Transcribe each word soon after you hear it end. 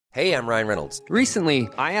Hey, I'm Ryan Reynolds. Recently,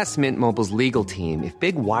 I asked Mint Mobile's legal team if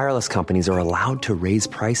big wireless companies are allowed to raise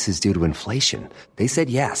prices due to inflation. They said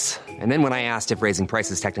yes. And then when I asked if raising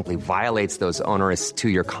prices technically violates those onerous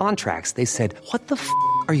two-year contracts, they said, "What the f***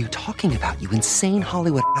 are you talking about, you insane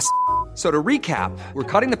Hollywood ass?" So to recap, we're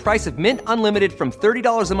cutting the price of Mint Unlimited from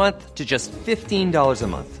 $30 a month to just $15 a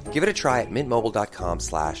month. Give it a try at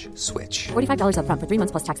mintmobile.com/switch. $45 up front for 3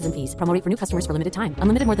 months plus taxes and fees. Promo rate for new customers for limited time.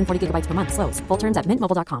 Unlimited more than 40 gigabytes per month. Slows full terms at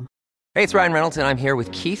mintmobile.com. Hey, it's Ryan Reynolds, and I'm here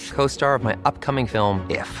with Keith, co-star of my upcoming film,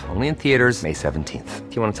 If, only in theaters May 17th.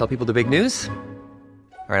 Do you want to tell people the big news?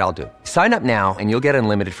 All right, I'll do it. Sign up now and you'll get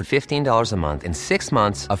unlimited for $15 a month and 6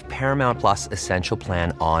 months of Paramount Plus Essential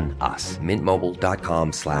Plan on us.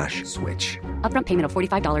 mintmobile.com/switch. Upfront payment of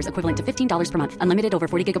 $45 equivalent to $15 per month. Unlimited over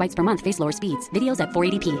 40 gigabytes per month. Face lower speeds. Videos at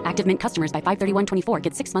 480p. Active Mint customers by 531.24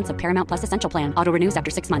 get 6 months of Paramount Plus Essential Plan. Auto renews after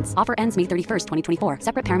 6 months. Offer ends May 31st, 2024.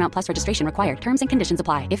 Separate Paramount Plus registration required. Terms and conditions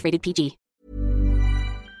apply if rated PG.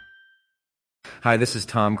 Hi, this is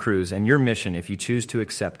Tom Cruise, and your mission, if you choose to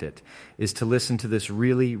accept it, is to listen to this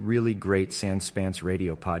really, really great Sans Pants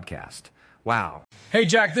radio podcast. Wow. Hey,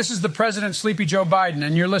 Jack, this is the President, Sleepy Joe Biden,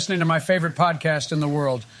 and you're listening to my favorite podcast in the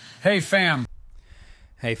world. Hey, fam.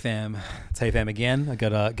 Hey fam, it's Hey Fam again. I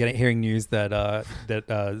got hearing news that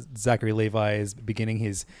Zachary Levi is beginning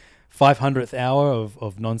his 500th hour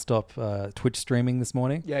of nonstop Twitch streaming this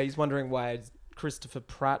morning. Yeah, he's wondering why Christopher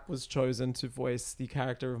Pratt was chosen to voice the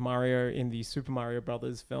character of Mario in the Super Mario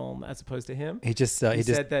Brothers film as opposed to him. He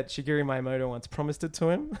said that Shigeru Miyamoto once promised it to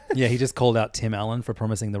him. Yeah, he just called out Tim Allen for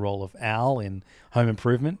promising the role of Al in Home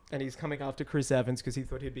Improvement. And he's coming after Chris Evans because he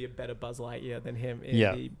thought he'd be a better Buzz Lightyear than him in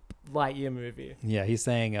the Lightyear movie. Yeah, he's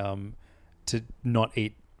saying to not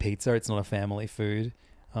eat pizza. It's not a family food.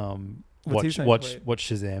 Watch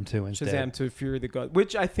Shazam 2 instead. Shazam 2, Fury of the God,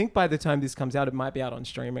 which I think by the time this comes out, it might be out on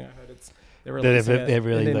streaming. I heard they're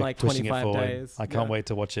really like pushing 25 it forward. days. I can't wait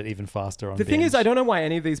to watch it even faster on The thing binge. is, I don't know why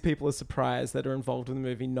any of these people are surprised that are involved in the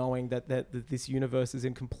movie knowing that this universe is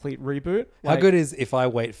in complete reboot. How good is if I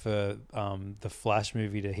wait for the Flash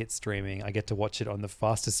movie to hit streaming, I get to watch it on the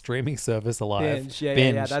fastest streaming service alive. Binge.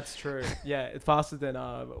 Yeah, that's true. Yeah, it's faster than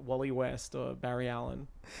Wally West or Barry Allen.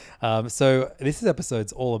 So this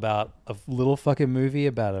episode's all about a little fucking movie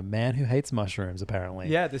about a man who hates mushrooms, apparently.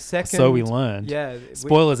 Yeah, the second... So we learned. Yeah.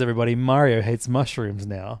 Spoilers, everybody. Mario hates mushrooms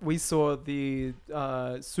now. We saw the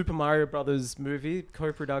Super Mario Brothers movie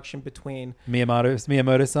co-production between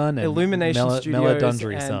Miyamoto-san and Illumination Studios and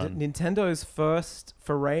Dundry-san. Nintendo's first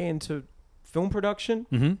foray into film production.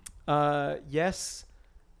 Mm-hmm. Yes,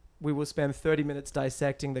 we will spend 30 minutes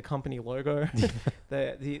dissecting the company logo,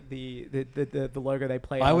 the logo they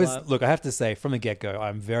play. Look, I have to say, from the get-go,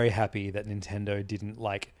 I'm very happy that Nintendo didn't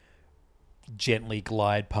gently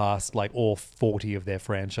glide past all 40 of their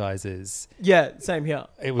franchises. Yeah, same here.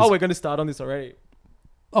 We're going to start on this already.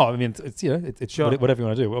 Oh, I mean, it's Sure. whatever you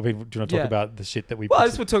want to do. I mean, do you want to talk about the shit that we... Well, I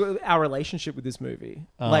just want to talk about our relationship with this movie.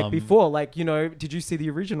 Before, did you see the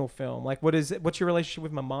original film? What's your relationship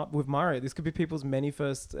with Mario? This could be people's many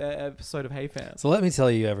first episode of Hey Fam. So let me tell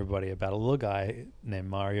you, everybody, about a little guy named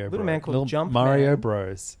Mario Bros. Little man called Jump Mario Man.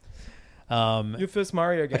 Bros. Your first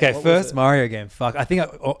Mario game. Okay, what first was it? Mario game. Fuck, I think it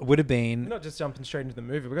would have been... We're not just jumping straight into the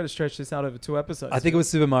movie. We've got to stretch this out over 2 episodes. I think it was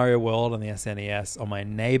Super Mario World on the SNES, on my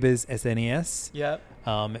neighbor's SNES. Yeah.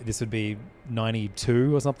 This would be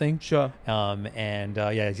 92 or something. Sure.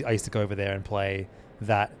 I used to go over there and play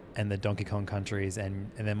that and the Donkey Kong countries. And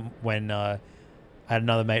then when I had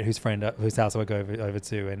another mate whose house I would go over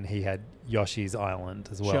to, and he had Yoshi's Island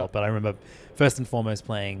as well. Sure. But I remember first and foremost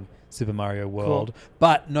playing Super Mario World. Cool.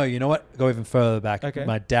 But no, you know what? Go even further back. Okay.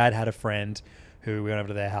 My dad had a friend who we went over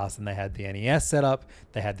to their house, and they had the NES set up.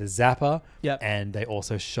 They had the Zapper. Yep. And they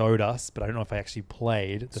also showed us, but I don't know if I actually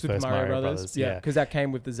played the Super first Mario Brothers. Yeah, because that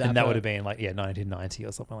came with the Zapper. And that would have been 1990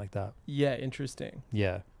 or something like that. Yeah, interesting.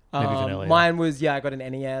 Yeah. Maybe even earlier. Mine was, I got an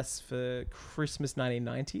NES for Christmas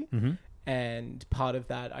 1990. Mm-hmm. And part of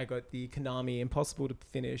that, I got the Konami Impossible to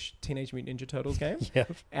Finish Teenage Mutant Ninja Turtles game.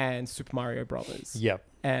 Yep. And Super Mario Brothers. Yep.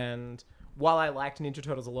 And while I liked Ninja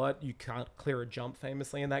Turtles a lot, you can't clear a jump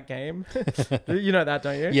famously in that game. You know that,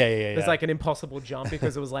 don't you? Yeah. There's an impossible jump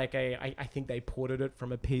because it was I think they ported it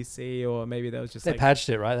from a PC, or maybe that was just They patched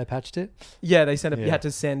it, right? They patched it? Yeah, they sent it. You had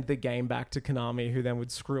to send the game back to Konami, who then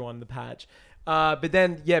would screw on the patch. But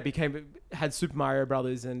then, had Super Mario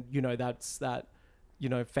Brothers, and that's that.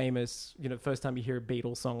 Famous, first time you hear a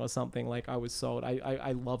Beatles song or something, I was sold.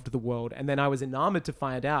 I loved the world. And then I was enamored to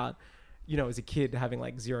find out, as a kid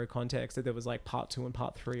having zero context, that there was part 2 and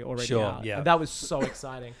part 3 already out. Yeah. And that was so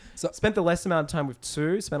exciting. Spent the less amount of time with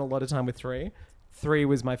 2, spent a lot of time with 3. 3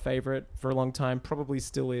 was my favorite for a long time. Probably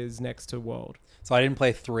still is next to World. So I didn't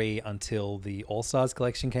play 3 until the All-Stars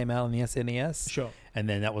collection came out on the SNES. Sure. And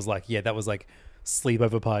then that was like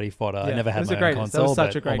sleepover party fodder. I never it had was my the greatest. own That console, was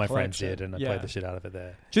such but a great all my friends collection. did, and I Yeah. played the shit out of it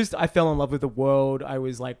there. Just, I fell in love with the world. I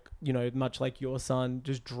was like, much like your son,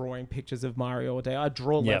 just drawing pictures of Mario all day. I'd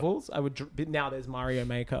draw levels. I would, but now there's Mario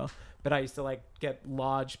Maker, but I used to like get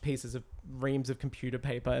large pieces of reams of computer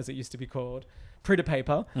paper, as it used to be called, printer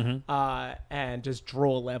paper, and just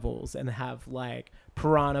draw levels and have like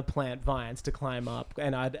piranha plant vines to climb up.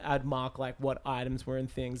 And I'd mark like what items were in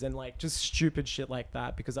things and like just stupid shit like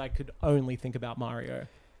that because I could only think about Mario.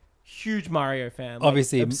 Huge Mario fan. Like,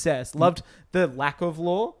 Obviously. obsessed. Loved the lack of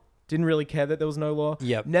lore. Didn't really care that there was no lore.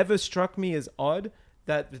 Yep. Never struck me as odd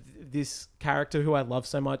that this character who I love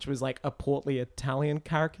so much was like a portly Italian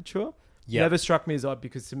caricature. Yep. Never struck me as odd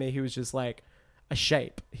because to me he was just like a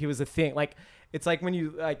shape. He was a thing. Like it's like when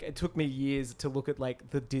you like it took me years to look at like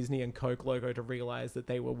the Disney and Coke logo to realize that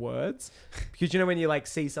they were words. Because when you like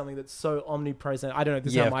see something that's so omnipresent, I don't know,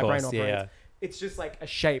 this is how of my course, brain operates. yeah. It's just like a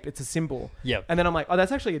shape. It's a symbol. Yep. And then I'm like, oh,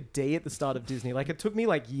 that's actually a D at the start of Disney. Like it took me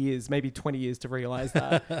like years, maybe 20 years to realize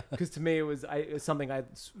that. Because to me, it was something I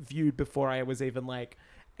viewed before I was even like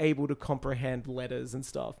able to comprehend letters and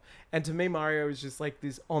stuff. And to me, Mario was just like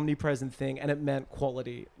this omnipresent thing and it meant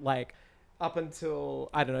quality. Like up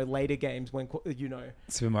until, I don't know, later games when,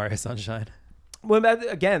 Super Mario Sunshine. Well,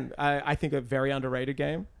 again, I think a very underrated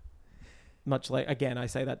game. Much like, again, I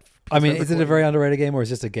say that. I mean, is it a very underrated game or is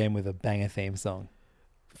it just a game with a banger theme song?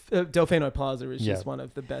 Delfino Plaza is just one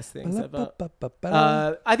of the best things ever.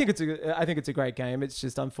 I think it's a great game. It's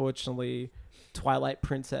just unfortunately Twilight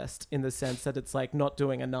Princess in the sense that it's like not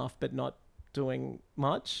doing enough, but not doing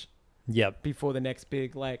much. Yep. Before the next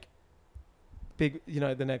big, the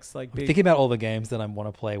next like big. Thinking about all the games that I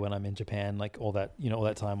want to play when I'm in Japan, like all that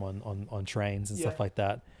time on trains and stuff like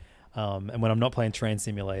that. And when I'm not playing train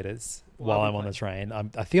simulators while I'm on the train,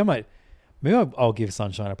 I think I might. Maybe I'll give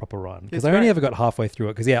Sunshine a proper run because I only ever got halfway through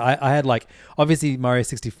it. Because I had like obviously Mario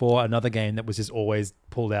 64, another game that was just always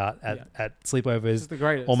pulled out at sleepovers. This is the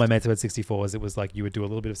greatest. All my mates who had 64s. It was like you would do a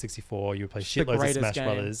little bit of 64, you would play shitloads of Smash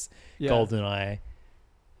Brothers, GoldenEye,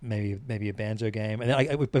 maybe a Banjo game, and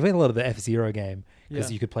then we played a lot of the F-Zero game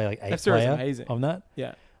because you could play like 8-player on that.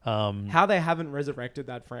 Yeah. How they haven't resurrected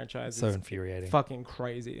that franchise so is infuriating, fucking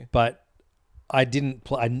crazy. But I didn't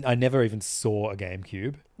play. I never even saw a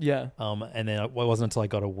GameCube. Yeah. And then it wasn't until I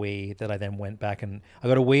got a Wii that I then went back and I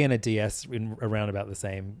got a Wii and a DS around about the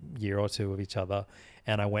same year or two of each other,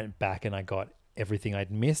 and I went back and I got everything I'd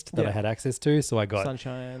missed that I had access to. So I got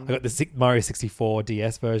Sunshine. I got the Mario 64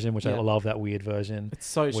 DS version, which I love that weird version. It's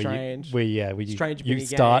so strange. Strange you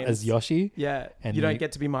start as Yoshi. Yeah. And you don't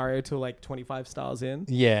get to be Mario till like 25 stars in.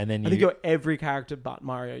 Yeah, and then I think you're every character but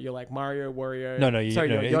Mario. You're like Mario, Wario.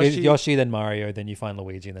 Yoshi. Yoshi, then Mario, then you find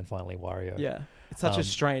Luigi, and then finally Wario. Yeah. It's such a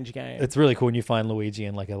strange game. It's really cool when you find Luigi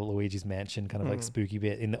in like a Luigi's Mansion kind of like spooky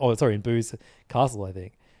bit in Boo's Castle, I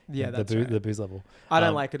think. Yeah, that's the Boo's level. I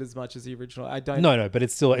don't like it as much as the original. I don't. No, but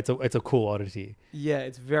it's still it's a cool oddity. Yeah,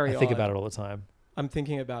 it's very. I think about it all the time. I'm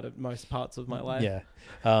thinking about it most parts of my life. Yeah,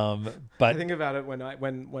 but I think about it when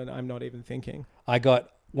I'm not even thinking. I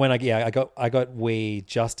got Wii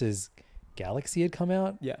just as Galaxy had come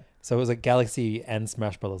out. Yeah. So it was like Galaxy and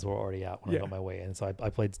Smash Brothers were already out when I got my Wii, and so I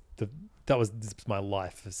played that was my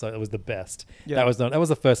life. So it was the best. Yeah. That was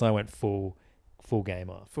the first time I went full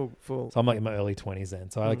gamer. Full. So I'm like in my early 20s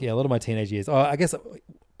then. So a lot of my teenage years. I guess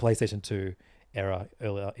PlayStation 2 era,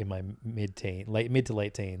 earlier in my mid to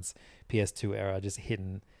late teens, PS2 era, just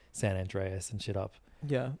hitting San Andreas and shit up.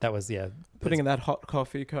 Yeah. That was putting in that hot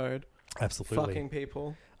coffee code. Absolutely. Fucking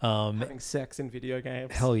people. Having sex in video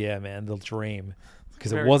games. Hell yeah, man. The dream.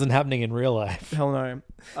 Because it wasn't happening in real life. Hell no.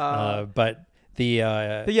 But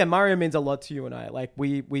yeah, Mario means a lot to you and I. Like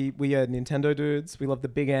we are Nintendo dudes. We love the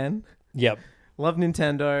big N. Yep. Love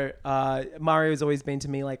Nintendo. Mario's always been to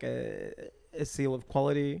me like a seal of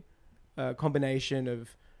quality, a combination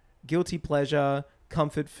of guilty pleasure,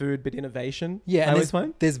 comfort food, but innovation. Yeah,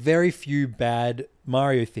 and there's very few bad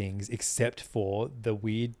Mario things except for the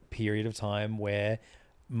weird period of time where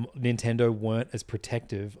Nintendo weren't as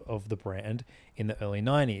protective of the brand in the early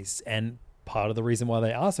 90s. And part of the reason why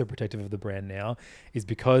they are so protective of the brand now is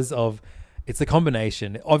because of it's the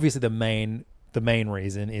combination. Obviously, the main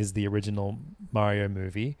reason is the original Mario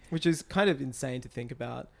movie, which is kind of insane to think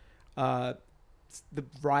about. The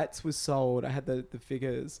rights was sold. I had the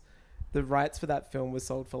figures. The rights for that film was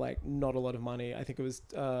sold for like not a lot of money. I think it was.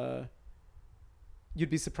 You'd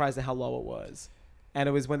be surprised at how low it was, and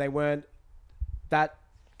it was when they weren't that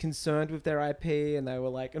concerned with their IP, and they were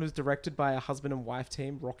like, and it was directed by a husband and wife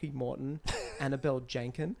team, Rocky Morton Annabelle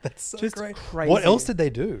Jenkin. That's so Just great. crazy. What else did they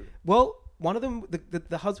do? Well, one of them,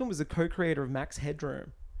 the husband was a co-creator of Max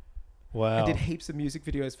Headroom. Wow. And did heaps of music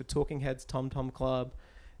videos for Talking Heads, Tom Tom Club.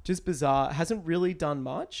 Just bizarre. Hasn't really done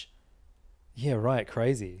much. Yeah, right.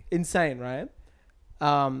 Crazy. Insane, right?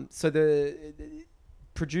 So the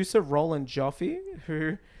producer Roland Joffe,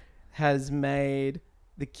 who has made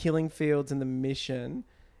The Killing Fields and The Mission,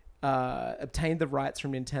 obtained the rights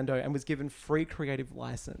from Nintendo and was given free creative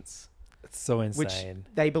license. It's so Which insane.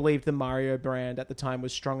 they believed the Mario brand at the time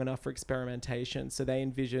was strong enough for experimentation. So they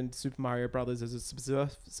envisioned Super Mario Brothers as a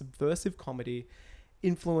subversive comedy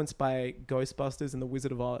influenced by Ghostbusters and The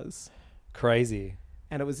Wizard of Oz. Crazy.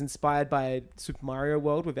 And it was inspired by Super Mario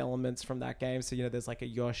World with elements from that game. So, there's like a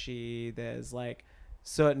Yoshi, there's like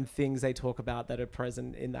certain things they talk about that are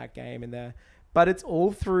present in that game in there. But it's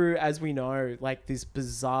all through, as we know, like this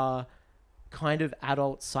bizarre kind of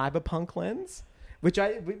adult cyberpunk lens. Which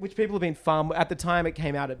people have been at the time it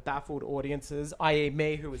came out, it baffled audiences, i.e.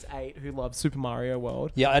 me, who was 8, who loved Super Mario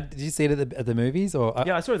World. Yeah, did you see it at the movies? Or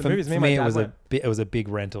Yeah, I saw it at the movies. For me, it was a big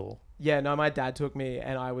rental. Yeah, no, my dad took me,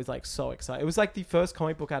 and I was like so excited. It was like the first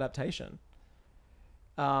comic book adaptation.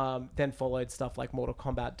 Then followed stuff like Mortal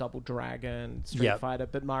Kombat, Double Dragon, Street Fighter,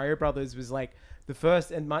 but Mario Brothers was like the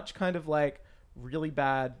first, and much kind of like really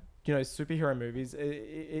bad, superhero movies.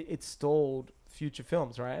 It stalled future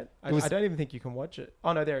films, right? I don't even think you can watch it.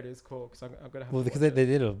 Oh no, there it is. Cool, because I'm gonna have. Well, because they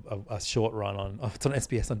did a short run on. Oh, it's on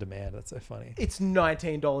SBS on demand. That's so funny. It's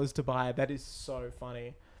 $19 to buy. That is so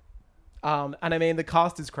funny. And I mean the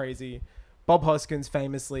cast is crazy. Bob Hoskins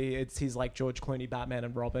famously, he's like George Clooney, Batman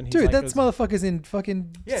and Robin. He's Dude, like that's motherfucker's in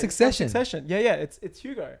fucking Succession. Succession. Yeah. It's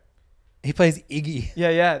Hugo. He plays Iggy.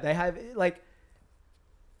 Yeah. They have like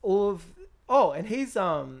all of. Oh, and he's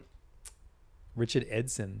Richard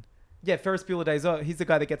Edson. Yeah, Ferris Bueller Days Off. He's the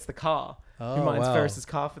guy that gets the car. Oh, who minds wow. Ferris's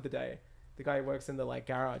car for the day. The guy who works in the like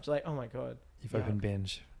garage. Like, oh my god. You've opened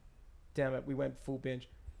binge. Damn it, we went full binge.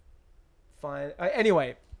 Fine.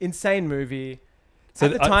 Anyway, insane movie. So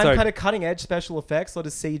at the time, kind of cutting edge special effects, a lot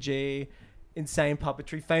of CG, insane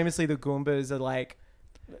puppetry. Famously, the Goombas are like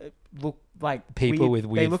look like people with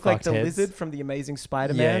weird. They look like the heads. Lizard from the Amazing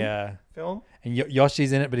Spider-Man film. And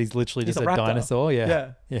Yoshi's in it, but he's literally just a dinosaur.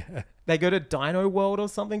 Yeah. They go to Dino World or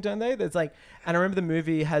something, don't they? There's like, and I remember the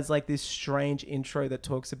movie has like this strange intro that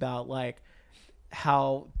talks about like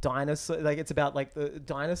how it's about like the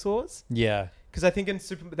dinosaurs. Yeah. Because I think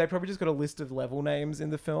they probably just got a list of level names in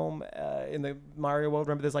the film, in the Mario World.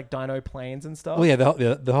 Remember, there's like dino planes and stuff. Well, yeah,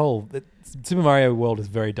 the whole Super Mario World is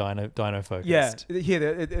very dino focused. Yeah,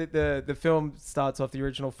 here the film starts off the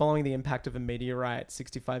original. Following the impact of a meteorite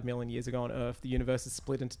 65 million years ago on Earth, the universe is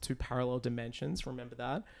split into 2 parallel dimensions. Remember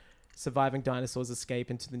that? Surviving dinosaurs escape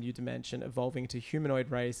into the new dimension, evolving into a humanoid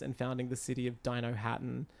race and founding the city of Dino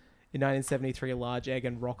Hatton. In 1973, a large egg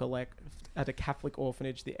and rock at a Catholic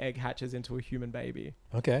orphanage, the egg hatches into a human baby.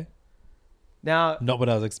 Okay. Now, not what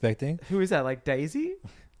I was expecting. Who is that? Like Daisy?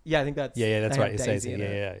 Yeah, I think that's... Yeah, that's right. It's Daisy.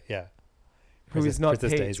 Yeah. Who is not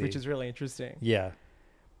Princess Peach, Daisy. which is really interesting. Yeah.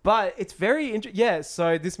 But it's very interesting. Yeah,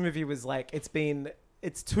 so this movie was like,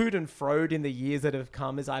 it's toed and froed in the years that have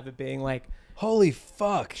come as either being like... Holy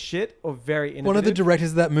fuck. Shit or very innovative. One of the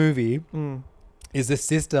directors of that movie... is the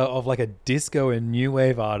sister of like a disco and new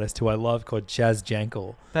wave artist who I love called Chaz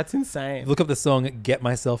Jankel. That's insane. Look up the song "Get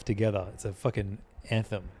Myself Together." It's a fucking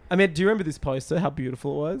anthem. I mean, do you remember this poster? How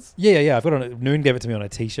beautiful it was? Yeah. I've got it on. Noon gave it to me on a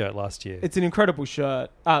T-shirt last year. It's an incredible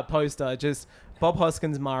poster. Just Bob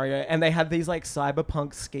Hoskins, Mario, and they had these like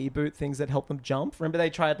cyberpunk ski boot things that help them jump. Remember they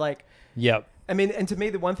tried like. Yep. I mean, and to me,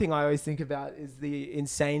 the one thing I always think about is the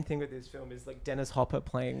insane thing with this film is like Dennis Hopper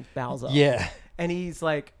playing Bowser. Yeah. And he's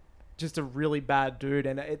like. Just a really bad dude,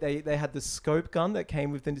 and they had the scope gun that came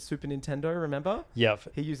with the Super Nintendo. Remember? Yep.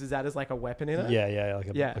 He uses that as like a weapon in it. Yeah,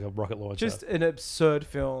 like a rocket launcher. Just an absurd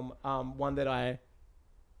film. One that I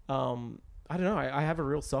don't know. I have a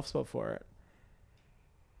real soft spot for it.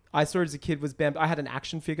 I saw it as a kid. I had an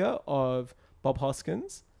action figure of Bob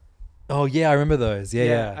Hoskins. Oh yeah, I remember those.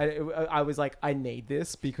 Yeah. I was like, I need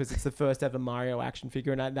this because it's the first ever Mario action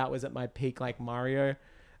figure, and that was at my peak like Mario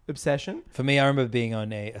obsession. For me, I remember being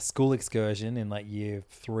on a school excursion in like year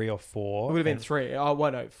 3 or 4. It would have been 3.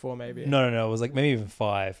 Oh, 4 maybe. No. It was like maybe even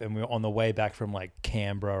 5. And we were on the way back from like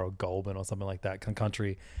Canberra or Goulburn or something like that,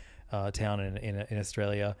 country town in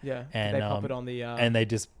Australia. Yeah. And they pop it on the... and they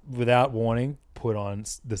just, without warning, put on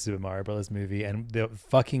the Super Mario Brothers movie, and the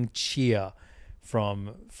fucking cheer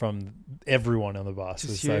from everyone on the bus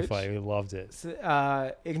was so funny. We loved it.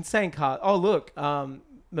 Insane cast. Oh, look.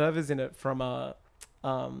 Merva's in it from...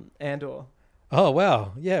 Andor. Oh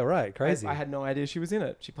wow, yeah, right, crazy. I had no idea she was in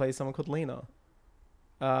it. She plays someone called Lena.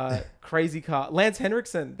 Crazy car. Lance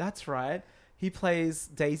Henriksen. That's right. He plays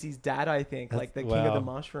Daisy's dad, I think, like the king of the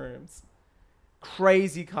mushrooms.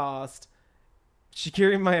 Crazy cast.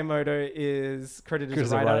 Shigeru Miyamoto is credited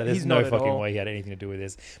as a writer. There's He's no not at fucking all. way he had anything to do with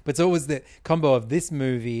this. But so it was the combo of this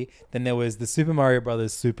movie, then there was the Super Mario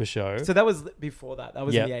Brothers Super Show. So that was before that. That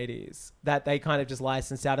was in the 80s. That they kind of just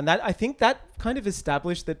licensed out. And that I think that kind of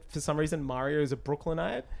established that for some reason Mario is a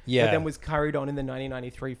Brooklynite. Yeah. But then was carried on in the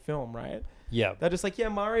 1993 film, right? Yeah. They're just like, yeah,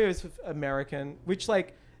 Mario is American, which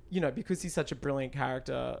like, you know, because he's such a brilliant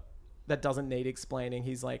character that doesn't need explaining.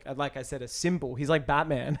 He's like I said, a symbol. He's like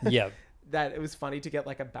Batman. Yeah. That it was funny to get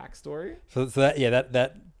like a backstory. So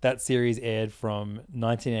that series aired from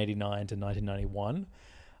 1989 to 1991.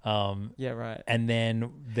 Yeah, right. And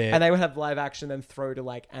then and they would have live action then throw to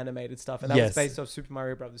like animated stuff. And that was Yes. based off Super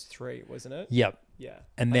Mario Brothers 3, wasn't it? Yep. Yeah.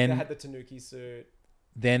 And like then they had the Tanuki suit.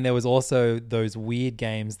 Then there was also those weird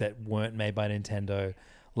games that weren't made by Nintendo,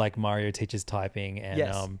 like Mario Teaches Typing and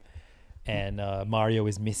Yes. Mario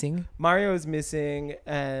is Missing. Mario is Missing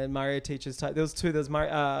and Mario Teaches Type. There was two. There's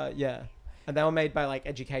Mario. Yeah. And they were made by like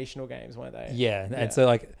educational games, weren't they? Yeah. And so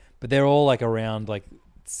like, but they're all like around like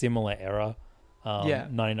similar era.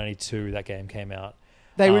 1992 that game came out.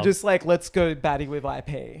 They were just like, let's go batty with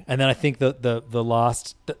IP. And then I think the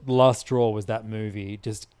last straw was that movie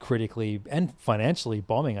just critically and financially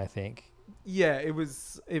bombing, I think. Yeah, it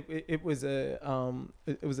was a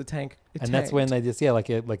tank. And that's when they just like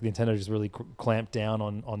Nintendo just really clamped down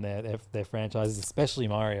on their franchises, especially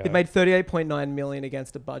Mario. It made 38.9 million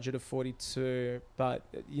against a budget of 42, but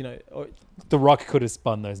you know, The Rock could have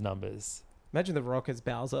spun those numbers. Imagine The Rock as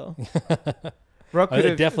Bowser. Rock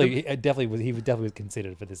It definitely was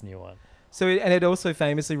considered for this new one. So it also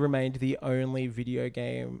famously remained the only video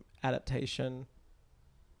game adaptation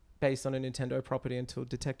based on a Nintendo property until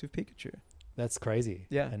Detective Pikachu. That's crazy.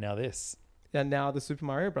 Yeah. And now this. And now the Super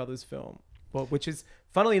Mario Brothers film. Well, which is,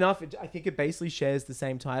 funnily enough, I think it basically shares the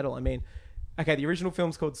same title. I mean, okay, the original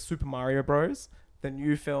film's called Super Mario Bros. The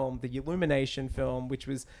new film, the Illumination film, which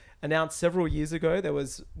was announced several years ago, there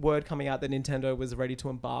was word coming out that Nintendo was ready to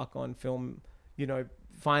embark on film. You know,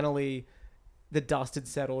 finally, the dust had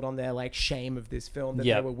settled on their like shame of this film that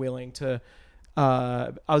they were willing to.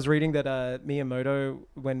 I was reading that Miyamoto,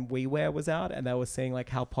 when WiiWare was out, and they were seeing like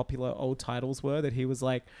how popular old titles were, that he was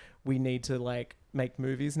like, we need to like make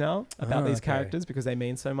movies now about these characters because they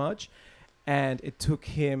mean so much. And it took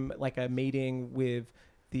him like a meeting with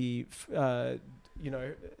the,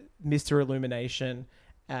 Mr. Illumination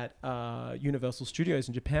at Universal Studios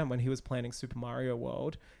in Japan when he was planning Super Mario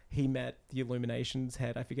World. He met the Illumination's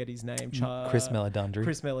head. I forget his name. Chris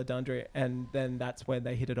Meledandri. And then that's when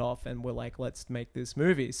they hit it off and were like, let's make this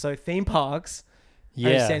movie. So theme parks are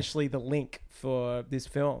essentially the link for this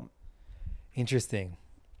film. Interesting.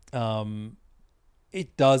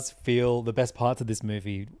 It does feel, the best parts of this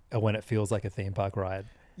movie are when it feels like a theme park ride.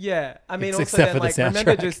 Yeah. I mean, also except then, for the like, soundtrack.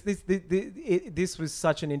 remember just this was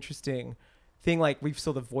such an interesting thing. Like we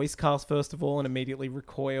saw the voice cast first of all and immediately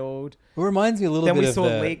recoiled. It reminds me a little bit of Then we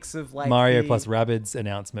saw leaks of like Mario plus Rabbids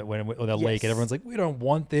announcement or the leak, and everyone's like, we don't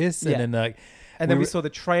want this. And then we saw the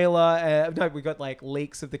trailer. We got like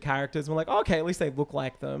leaks of the characters. We're like, okay, at least they look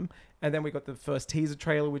like them. And then we got the first teaser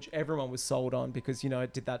trailer, which everyone was sold on because, you know,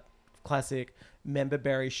 it did that classic member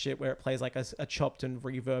berry shit where it plays like a chopped and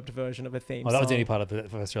reverbed version of a theme song. That was the only part of the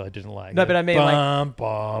first trailer I didn't like. No, but I mean,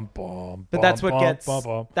 that's what gets,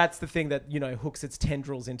 bum. that's the thing that, you know, hooks its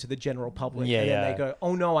tendrils into the general public. Yeah, and then they go,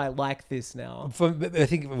 oh no, I like this now. I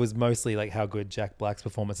think it was mostly like how good Jack Black's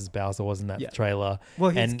performance as Bowser was in that trailer. Well,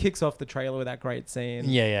 he kicks off the trailer with that great scene.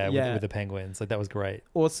 With the penguins. Like that was great.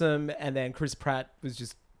 Awesome. And then Chris Pratt was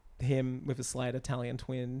just him with a slight Italian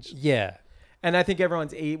twinge. Yeah. And I think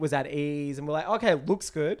everyone's was at ease, and we're like, okay, it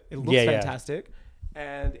looks good. It looks fantastic.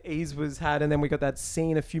 And ease was had, and then we got that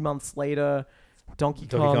scene a few months later. Donkey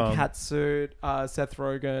Kong, catsuit, Seth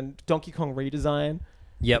Rogen, Donkey Kong redesign.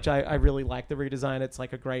 Yep. Which I really like the redesign. It's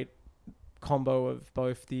like a great combo of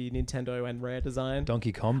both the Nintendo and Rare design.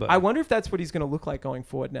 Donkey Combo. I wonder if that's what he's going to look like going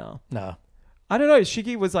forward now. Nah. I don't know.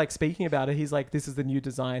 Shiggy was like speaking about it. He's like, this is the new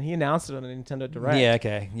design. He announced it on a Nintendo Direct. Yeah,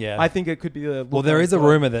 okay. Yeah. I think it could be the... Well, there is a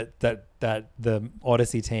rumor that the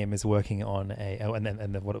Odyssey team is working on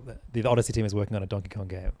the Odyssey team is working on a Donkey Kong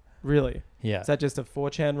game. Really? Yeah. Is that just a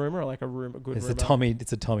 4chan rumor or like a rumor? It's rumor?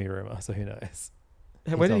 It's a Tommy rumor, so who knows?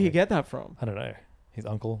 Where did he get that from? I don't know. His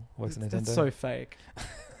uncle works at Nintendo. That's so fake. What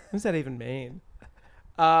does that even mean?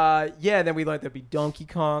 Then we learned there'd be Donkey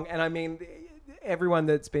Kong. And I mean... everyone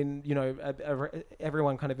that's been, you know,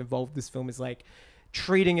 everyone kind of involved in this film is like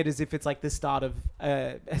treating it as if it's like the start of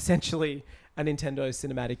essentially a Nintendo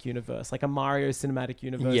cinematic universe, like a Mario cinematic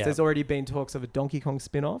universe. Yeah. There's already been talks of a Donkey Kong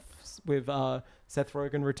spin-off with Seth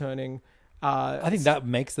Rogen returning. I think that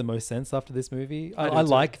makes the most sense after this movie. I do I too.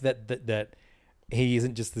 like that he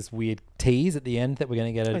isn't just this weird tease at the end that we're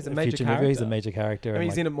going to get He's a a major future movie. He's a character. major character. I mean, and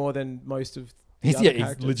he's like, in it more than most of the he's, other yeah, he's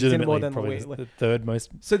characters. He's in more legitimately than probably the the third most.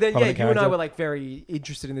 So then, yeah, prominent you and I character. were like very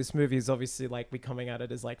interested in this movie. Is obviously like we're coming at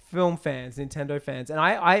it as like film fans, Nintendo fans, and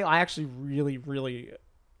I actually really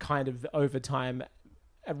kind of over time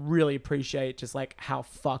I really appreciate just like how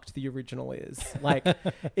fucked the original is. Like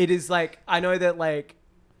it is like I know that like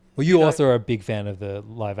Well, you also are a big fan of the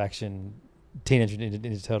live action Teenage Mutant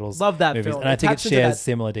Ninja Turtles. Love that movies, film. and I It think it taps into shares that-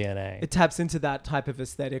 similar DNA. it taps into that type of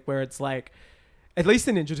aesthetic where it's like at least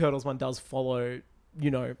the Ninja Turtles one does follow,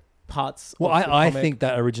 you know, parts. Well, of the I comic. think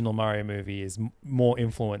that original Mario movie is more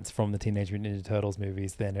influence from the Teenage Mutant Ninja Turtles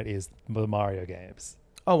movies than it is the Mario games.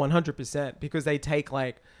 Oh, 100%. Because they take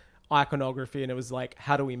like iconography and it was like,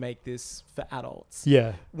 how do we make this for adults?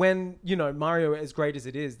 Yeah. When, you know, Mario, as great as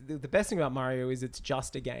it is, the best thing about Mario is it's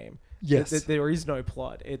just a game. Yes. There is no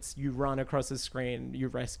plot. It's you run across the screen, you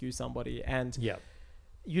rescue somebody. And, Yeah.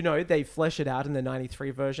 you know, they flesh it out in the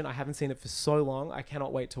 93 version. I haven't seen it for so long. I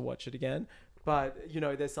cannot wait to watch it again. But, you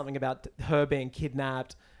know, there's something about her being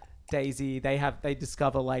kidnapped. Daisy, they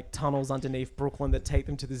discover like tunnels underneath Brooklyn that take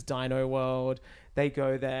them to this dino world. They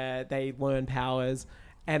go there, they learn powers.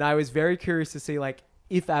 And I was very curious to see like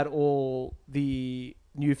if at all the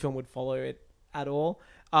new film would follow it at all.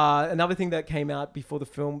 Another thing that came out before the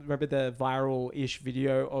film, remember the viral-ish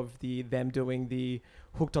video of them doing the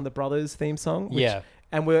Hooked on the Brothers theme song? Yeah.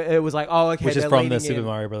 And it was like, oh, okay. Which is they're from the leaning Super in.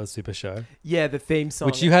 Mario Brothers Super Show. Yeah, the theme song.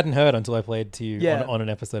 Which you hadn't heard until I played to you Yeah. on an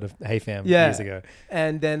episode of Hey Fam Yeah. years ago.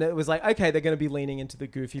 And then it was like, okay, they're going to be leaning into the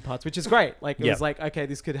goofy parts, which is great. Like, it Yeah. was like, okay,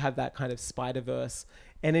 this could have that kind of Spider-Verse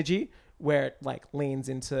energy where it like leans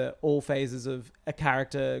into all phases of a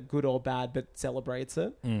character, good or bad, but celebrates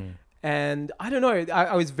it. And I don't know.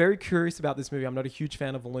 I was very curious about this movie. I'm not a huge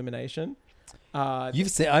fan of Illumination. You've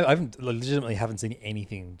seen? I legitimately haven't seen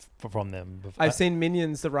anything from them before. I've seen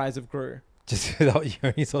Minions: The Rise of Gru. Just you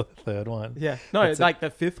only saw the third one. Yeah. No, That's like the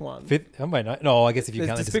fifth one. Fifth? Oh, wait, no, I guess if you There's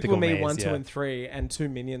count the Despicable Me Maze, 1, 2, yeah. and 3, and 2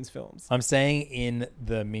 Minions films. I'm staying in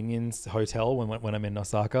the Minions hotel when I'm in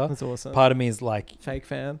Osaka. That's awesome. Part of me is like, Fake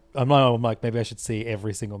fan. I'm like, maybe I should see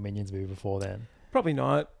every single Minions movie before then. Probably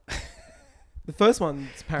not. The first one's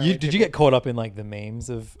apparently. Did you get caught up in like the memes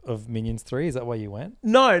of Minions 3? Is that why you went?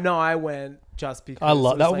 No, I went just because. I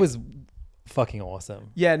love it that like- was fucking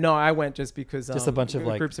awesome. Yeah, no, I went just because. Just a bunch of,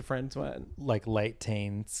 like- groups of friends went Like late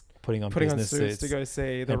teens putting on putting on business suits to go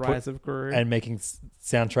see The and Rise of Gru. and making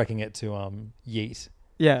soundtracking it to Yeet.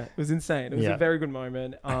 Yeah, it was insane. It was Yeah. a very good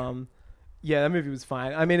moment. Yeah, that movie was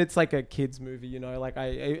fine. I mean, it's like a kids movie, you know. Like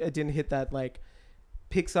I didn't hit that like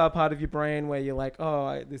Pixar part of your brain where you're like,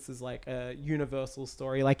 oh, this is like a universal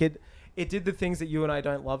story. Like it did the things that you and I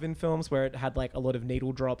don't love in films, where it had like a lot of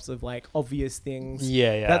needle drops of like obvious things.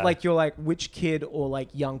 Yeah. That like you're like, which kid or like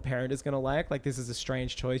young parent is gonna like? Like this is a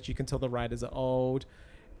strange choice. You can tell the writers are old.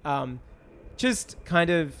 Just kind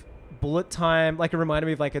of bullet time. Like it reminded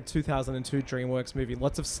me of like a 2002 DreamWorks movie.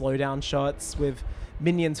 Lots of slow down shots with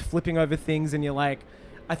minions flipping over things, and you're like,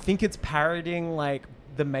 I think it's parodying like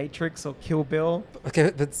The Matrix or Kill Bill,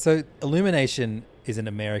 Okay, but so Illumination is an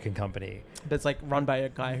American company. but it's like run by a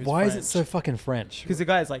guy who's Why French. is it so fucking French? Because the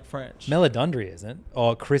guy is like French. Meladundry isn't.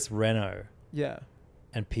 Or Chris Reno Yeah,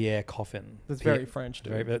 and Pierre Coffin. that's very French,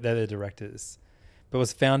 dude. They're the directors. But it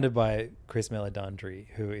was founded by Chris Meladundry,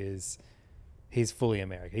 he's fully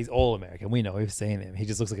American. He's all American. We know, we've seen him. He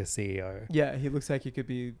just looks like a CEO. Yeah, he looks like he could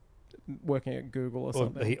be working at Google or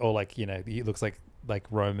something. He looks like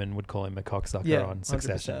Roman would call him a cocksucker Yeah, on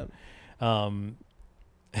Succession. 100%.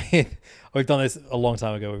 We've done this a long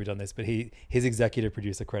time ago. We've done this, but his executive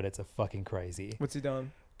producer credits are fucking crazy. What's he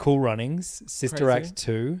done? Cool Runnings, Sister Crazy. Act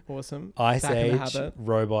 2, Awesome. Ice Back in the Age, Habit.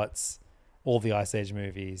 Robots, all the Ice Age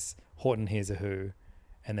movies, Horton Hears a Who,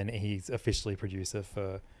 and then he's officially producer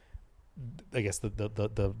for, I guess, the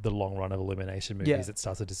long run of Illumination movies Yeah. that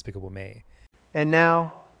starts with Despicable Me. And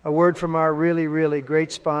now, a word from our really, really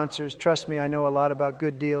great sponsors. Trust me, I know a lot about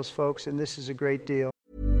good deals, folks, and this is a great deal.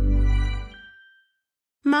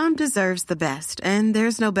 Mom deserves the best, and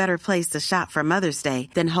there's no better place to shop for Mother's Day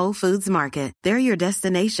than Whole Foods Market. They're your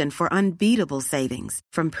destination for unbeatable savings,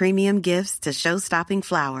 from premium gifts to show-stopping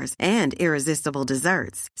flowers and irresistible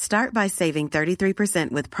desserts. Start by saving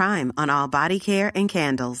 33% with Prime on all body care and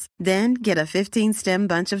candles. Then get a 15-stem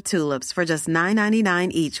bunch of tulips for just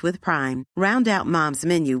 $9.99 each with Prime. Round out Mom's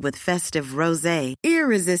menu with festive rosé,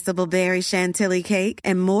 irresistible berry chantilly cake,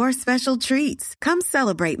 and more special treats. Come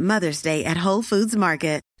celebrate Mother's Day at Whole Foods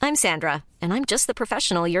Market. I'm Sandra, and I'm just the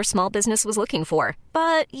professional your small business was looking for.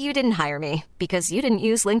 But you didn't hire me because you didn't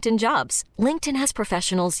use LinkedIn Jobs. LinkedIn has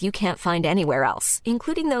professionals you can't find anywhere else,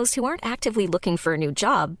 including those who aren't actively looking for a new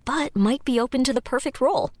job, but might be open to the perfect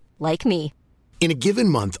role, like me. In a given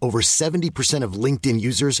month, over 70% of LinkedIn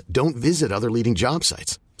users don't visit other leading job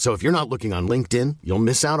sites. So if you're not looking on LinkedIn, you'll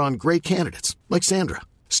miss out on great candidates like Sandra.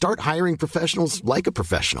 Start hiring professionals like a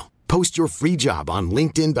professional. Post your free job on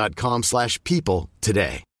linkedin.com/people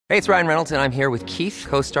today. Hey, it's Ryan Reynolds, and I'm here with Keith,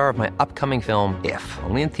 co-star of my upcoming film, If,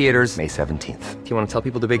 only in theaters May 17th. Do you want to tell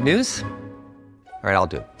people the big news? All right, I'll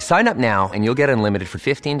do it. Sign up now and you'll get unlimited for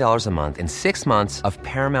 $15 a month and 6 months of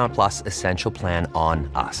Paramount Plus Essential Plan on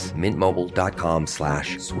us.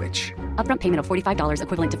 MintMobile.com/switch. Upfront payment of $45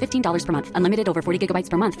 equivalent to $15 per month. Unlimited over 40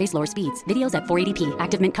 gigabytes per month. Face lower speeds. Videos at 480p.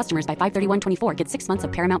 Active Mint customers by 531.24 get 6 months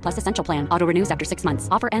of Paramount Plus Essential Plan. Auto renews after 6 months.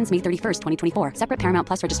 Offer ends May 31st, 2024. Separate Paramount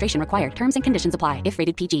Plus registration required. Terms and conditions apply if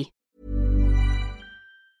rated PG.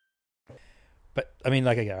 But I mean,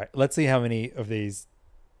 like, okay, all right, let's see how many of these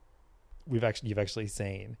you've actually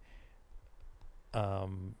seen.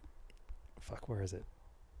 Where is it?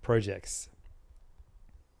 Projects.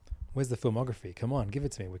 Where's the filmography? Come on, give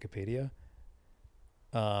it to me, Wikipedia.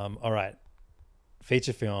 All right.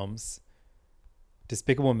 Feature films.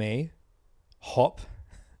 Despicable Me, Hop,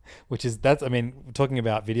 we're talking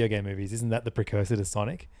about video game movies. Isn't that the precursor to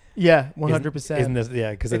Sonic? Yeah, 100%. Isn't this,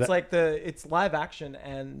 yeah, because it's it's live action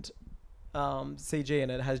and CG, and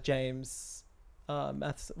it has James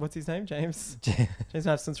what's his name? James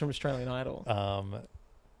Matheson's from Australian Idol.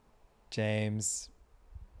 James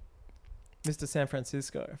Mr. San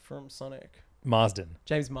Francisco from Sonic. Marsden.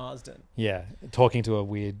 James Marsden. Yeah, talking to a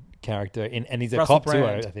weird character and he's a Russell cop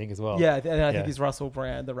Brand. too, I think, as well. Yeah, and I think he's Russell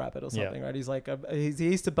Brand, the rabbit or something, right? He's like he's the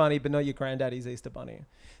Easter Bunny, but not your granddaddy's Easter Bunny.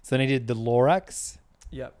 So then he did the Lorax.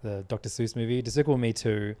 Yep. The Dr. Seuss movie, Despicable Me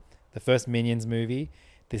 2, the first Minions movie,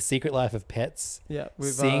 The Secret Life of Pets. Yeah,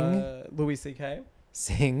 with Sing. Louis C.K.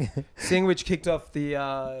 Sing, which kicked off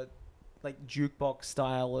the like jukebox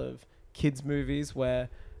style of kids movies where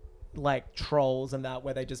like Trolls and that,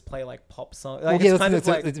 where they just play like pop songs. Like,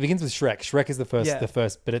 it begins with Shrek. Shrek is the first,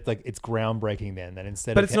 but it's groundbreaking then. That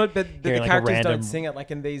instead but of it's not. But the like characters don't sing it.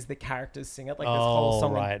 Like in these, the characters sing it. Like this whole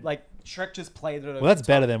song. Right. Like Shrek just played it. Well, that's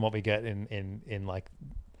better than what we get in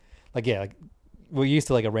we're used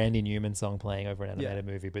to like a Randy Newman song playing over an animated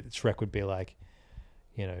movie, but Shrek would be like,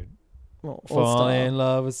 fall in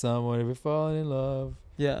love with someone, if you're falling in love.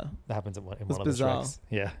 Yeah, that happens in one of bizarre. the Shreks.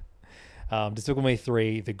 Yeah. Despicable Me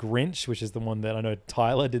 3, The Grinch, which is the one that I know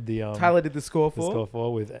Tyler did the score for. The score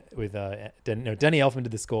for with Danny Elfman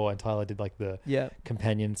did the score and Tyler did like the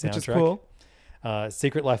companion soundtrack. Which is cool.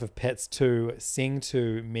 Secret Life of Pets 2, Sing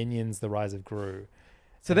 2, Minions: The Rise of Gru.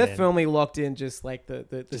 So they're firmly locked in, just like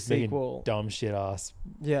the sequel. Dumb shit ass.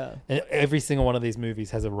 Yeah. And every single one of these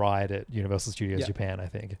movies has a ride at Universal Studios Japan, I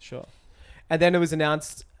think. Sure. And then it was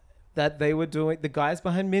announced that they were doing, the guys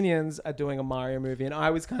behind Minions are doing a Mario movie. And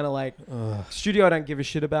I was kind of like, studio I don't give a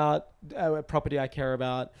shit about, a property I care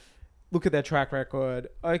about. Look at their track record.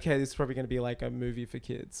 Okay, this is probably going to be like a movie for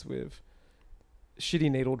kids with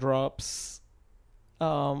shitty needle drops,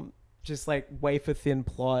 just like wafer thin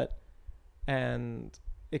plot, and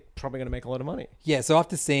it's probably going to make a lot of money. Yeah, so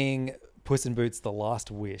after seeing Puss in Boots: The Last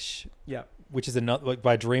Wish, which is another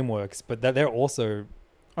by DreamWorks, but they're also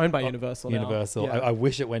owned by Universal. Universal. Yeah. I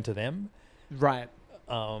wish it went to them. Right.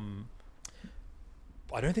 I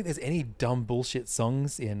don't think there's any dumb bullshit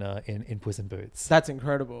songs in Puss in Boots. That's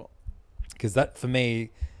incredible. Because that, for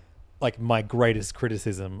me, like my greatest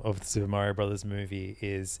criticism of the Super Mario Brothers movie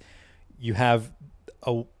is you have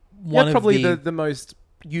probably the most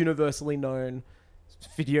universally known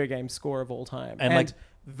video game score of all time, and like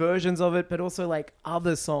versions of it, but also like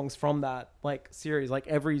other songs from that like series, like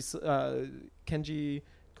every Koji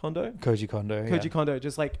Kondo,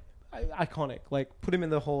 just like iconic. Like put him in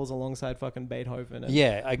the halls alongside fucking Beethoven and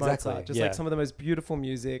exactly Mozart. Just like some of the most beautiful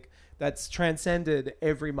music that's transcended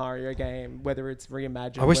every Mario game, whether it's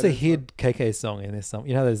reimagined. I wish they hid KK's song in this song.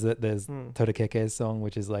 You know, there's Toto KK's song,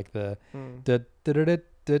 which is like the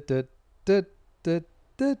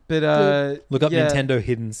but look up Nintendo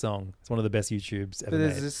hidden song. It's one of the best YouTubes ever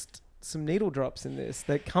made. There's just some needle drops in this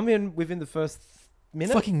that come in within the first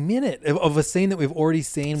minute. Fucking minute of a scene that we've already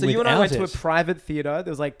seen. So you and I went to a private theater.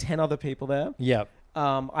 There was like 10 other people there. Yep.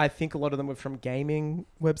 I think a lot of them were from gaming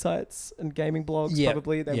websites and gaming blogs. Yep.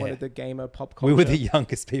 Probably they Yeah. wanted the gamer pop culture. We were the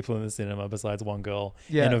youngest people in the cinema, besides one girl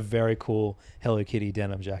in a very cool Hello Kitty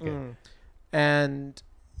denim jacket. And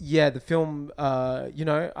yeah, the film.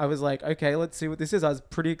 I was like, okay, let's see what this is. I was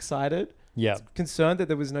pretty excited. Yeah. Concerned that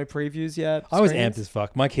there was no previews yet. I was screens. amped as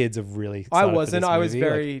fuck. My kids are really I excited wasn't. for this I was movie.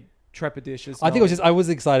 very trepidatious. I think I was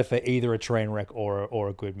excited for either a train wreck or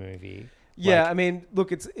a good movie. Yeah, I mean,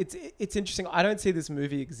 look, it's interesting. I don't see this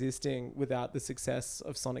movie existing without the success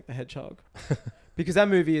of Sonic the Hedgehog. Because that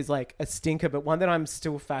movie is like a stinker, but one that I'm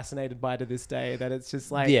still fascinated by to this day. That it's just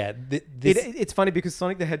like... Yeah. It's funny because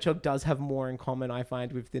Sonic the Hedgehog does have more in common, I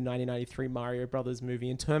find, with the 1993 Mario Brothers movie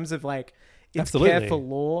in terms of like... It's care for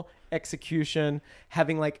lore, execution,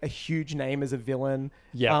 having like a huge name as a villain.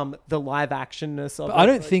 Yeah. The live actionness of it. I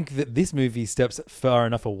don't think that this movie steps far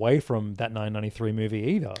enough away from that 1993 movie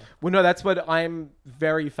either. Well, no, that's what I'm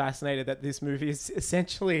very fascinated that this movie is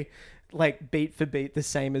essentially like beat for beat the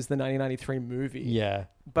same as the 1993 movie. Yeah.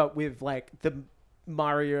 But with like the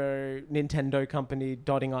Mario Nintendo company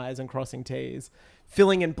dotting I's and crossing T's,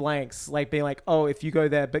 filling in blanks, like being like, oh, if you go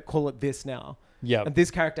there, but call it this now. Yeah. And this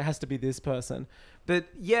character has to be this person. But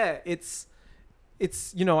yeah, it's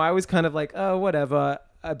I was kind of like, oh, whatever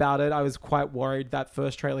about it. I was quite worried. That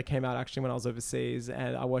first trailer came out actually when I was overseas,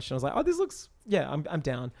 and I watched it and I was like, oh, this looks, I'm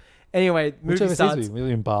down. Anyway, movie starts. We were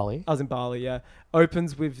in Bali. I was in Bali, yeah.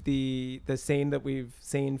 Opens with the scene that we've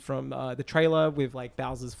seen from the trailer with like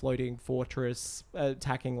Bowser's floating fortress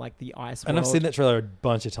attacking like the ice And world. I've seen that trailer a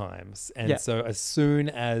bunch of times. And so as soon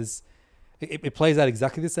as... It plays out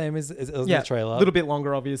exactly the same as the trailer. A little bit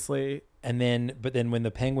longer, obviously. But then when the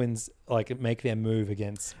penguins like make their move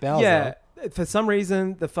against Bowser... Yeah. For some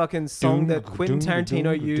reason, the fucking song that Quentin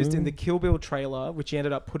Tarantino used in the Kill Bill trailer, which he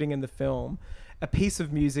ended up putting in the film... A piece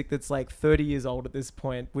of music that's like 30 years old at this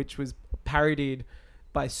point, which was parodied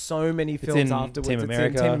by so many films afterwards. Team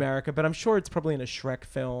America. It's in Team America, but I'm sure it's probably in a Shrek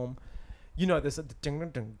film. You know, there's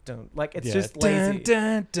like it's just lazy.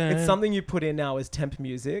 It's something you put in now as temp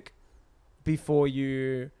music before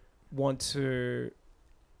you want to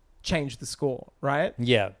change the score, right?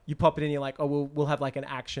 Yeah. You pop it in, you're like, oh, we'll have like an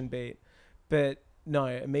action beat, but no,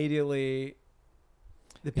 immediately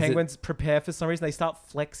the penguins prepare for some reason. They start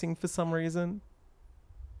flexing for some reason.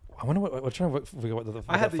 I wonder what we're trying to figure out what the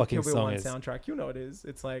I had the fucking Kill Bill song 1 is. soundtrack. You know what it is.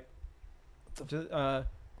 It's like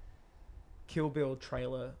Kill Bill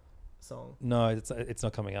trailer song. No, it's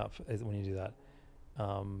not coming up when you do that.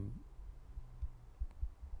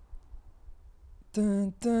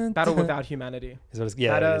 Battle Without Humanity. Is what it's,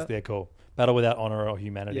 yeah, it is. They're cool. Battle Without Honor or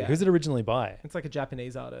Humanity. Yeah. Who's it originally by? It's like a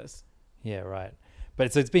Japanese artist. Yeah, right.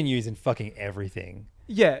 But it's been used in fucking everything.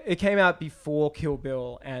 Yeah, it came out before Kill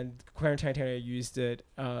Bill, and Quentin Tarantino used it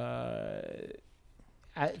for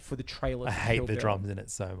the trailer. I hate the drums in it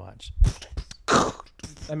so much.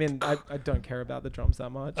 I mean, I don't care about the drums that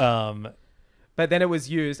much. But then it was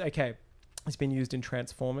used. Okay, it's been used in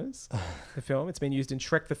Transformers, the film. It's been used in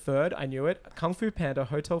Shrek the Third. I knew it. Kung Fu Panda,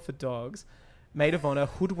 Hotel for Dogs, Maid of Honor,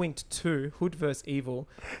 Hoodwinked 2, Hood vs. Evil,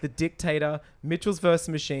 The Dictator, Mitchell's vs.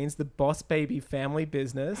 Machines, The Boss Baby Family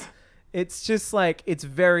Business. It's just like, it's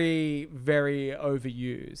very, very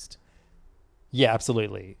overused. Yeah,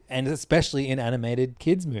 absolutely. And especially in animated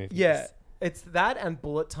kids movies. Yeah, it's that and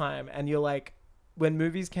Bullet Time. And you're like, when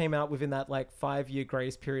movies came out within that like 5-year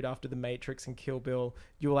grace period after The Matrix and Kill Bill,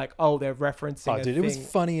 you were like, oh, they're referencing a dude, thing. it was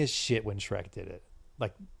funny as shit when Shrek did it.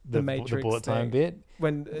 Like the Matrix Bullet Time thing. bit.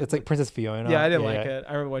 When it's like Princess Fiona. Yeah, I didn't like it.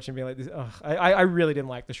 I remember watching being like this. I really didn't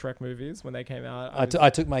like the Shrek movies when they came out. I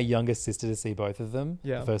took my youngest sister to see both of them.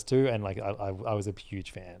 Yeah. The first two, and like I was a huge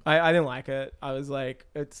fan. I didn't like it. I was like,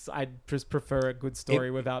 I just prefer a good story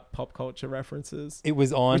without pop culture references. It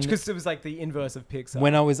was on because it was like the inverse of Pixar.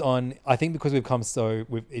 When I was on, I think because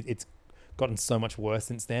it's gotten so much worse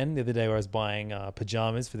since then. The other day where I was buying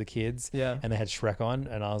pajamas for the kids, and they had Shrek on,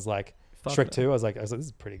 and I was like, Shrek 2. I was like, this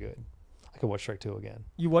is pretty good. I could watch Shrek 2 again.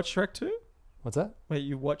 You watched Shrek 2? What's that? Wait,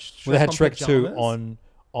 you watched Shrek Well, they had on Shrek pajamas? 2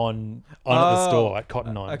 on at the store at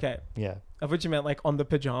Cotton On. Okay. Yeah. I thought you meant like on the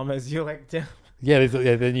pajamas. You're like, damn. Yeah,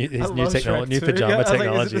 the new technology, new pajama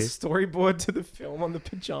technology. Like, is it a storyboard to the film on the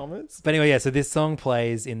pajamas? But anyway, yeah. So this song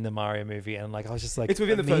plays in the Mario movie, and like I was just like, it's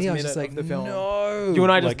within the first minute like, of the film. No, you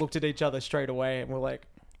and I just looked at each other straight away, and we're like,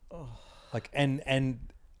 oh. Like and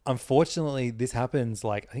unfortunately, this happens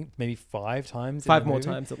like I think maybe 5 times. 5 more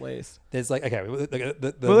times at least. There's like okay, well,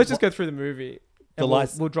 let's just go through the movie. And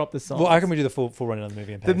The we'll drop the song. Well, I can do the full running on the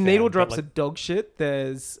movie. And the pay needle fan, drops but, are dog shit.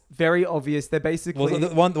 There's very obvious. They're basically.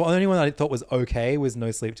 Well, the only one I thought was okay was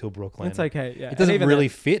No Sleep Till Brooklyn. It's okay, yeah. It doesn't And even really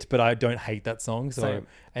that- fit, but I don't hate that song, so Same.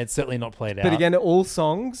 it's certainly not played out. But again, all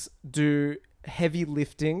songs do heavy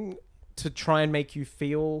lifting to try and make you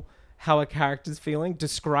feel how a character's feeling,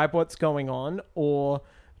 describe what's going on, or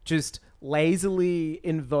just lazily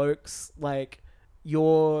invokes like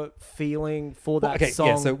your feeling for that song.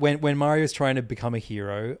 Yeah, so when Mario's trying to become a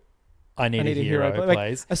hero, I Need a Hero but, like,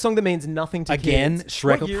 plays. a song that means nothing to Again, kids.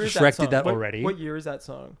 Shrek- What year is Shrek song? did that already. What year is that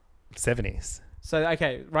song? 70s. So,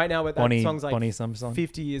 okay, right now that song's like Bonnie some song.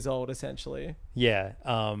 50 years old, essentially. Yeah.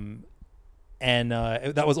 And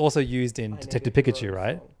that was also used in Detective Pikachu,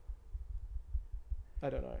 right? Song. I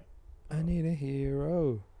don't know. I Need a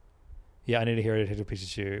Hero. Yeah, I Need a Hero, Detective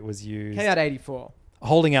Pikachu. It was used... Came out 84.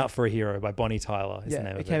 Holding Out for a Hero by Bonnie Tyler is the name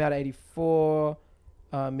Yeah, of it came out 84.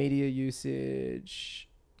 Media usage...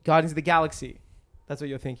 Guardians of the Galaxy. That's what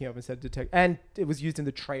you're thinking of instead of Detective... And it was used in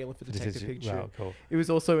the trailer for Detective Pikachu. Wow, cool. It was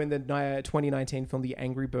also in the 2019 film The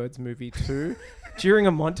Angry Birds Movie 2 during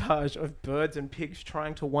a montage of birds and pigs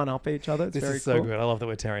trying to one-up each other. It's This very is so cool. good. I love that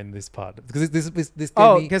we're tearing this part. Because this gave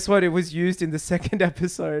Oh, me... guess what? It was used in the second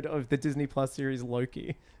episode of the Disney Plus series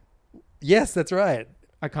Loki. Yes, that's right.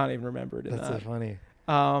 I can't even remember it in That's that. so funny.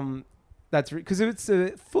 That's because it's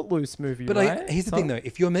a Footloose movie, But right? here's the thing, though.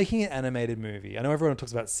 If you're making an animated movie, I know everyone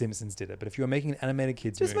talks about Simpsons did it, but if you're making an animated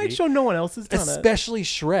kids Just movie... make sure no one else has done it. Especially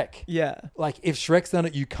Shrek. Yeah. Like, if Shrek's done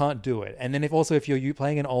it, you can't do it. And then if you're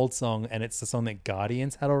playing an old song and it's a song that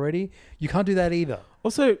Guardians had already, you can't do that either.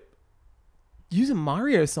 Also, use a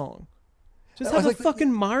Mario song. Just have a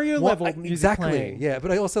fucking Mario level music exactly. playing. Yeah,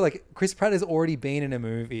 but I also like Chris Pratt has already been in a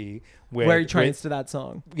movie where he trains to that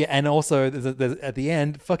song. Yeah, and also there's at the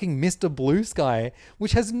end, fucking Mr. Blue Sky,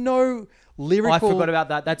 which has no lyrical. I forgot about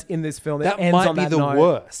that. That's in this film. That it ends might on be that the note.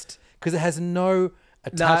 worst because it has no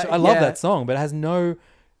attachment. I love that song, but it has no.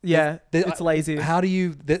 Yeah, it's lazy. How do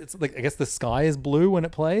you? It's like I guess the sky is blue when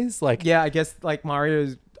it plays. Like yeah, I guess like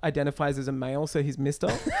Mario identifies as a male, so he's Mister.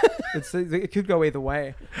 It could go either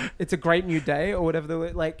way. It's a great new day or whatever.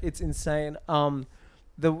 It's insane.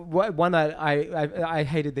 The one that I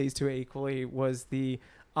hated these two equally was the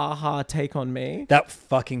Aha Take on Me. That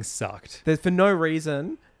fucking sucked. There's for no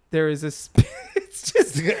reason. There is it's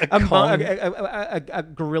just a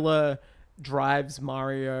gorilla drives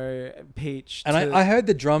Mario Peach. And I heard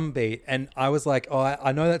the drum beat and I was like, oh,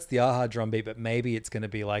 I know that's the Aha drum beat, but maybe it's going to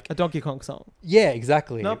be like a Donkey Kong song. Yeah,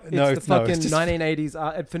 exactly. Nope, No, it's the fucking it's just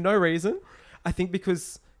 1980s for no reason. I think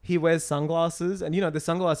because he wears sunglasses and the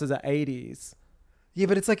sunglasses are 80s. Yeah,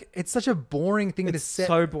 but it's like it's such a boring thing to It's set.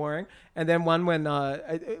 so boring. And then one when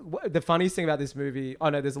the funniest thing about this movie,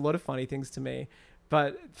 there's a lot of funny things to me.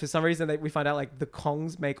 But for some reason, we find out like the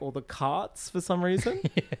Kongs make all the carts for some reason.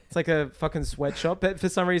 Yeah. It's like a fucking sweatshop. But for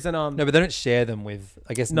some reason, no, but they don't share them with.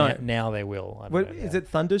 I guess now they will. I don't know, is it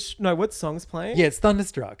No, what song's playing? Yeah, it's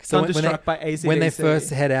Thunderstruck. So Thunderstruck by AC/DC. When they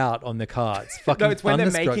first head out on the carts, fucking no, it's when they're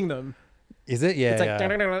making them. Is it? Yeah. It's like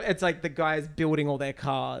it's like the guys building all their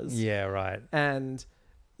cars. Yeah, right. And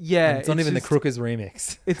yeah, and it's not even the Crookers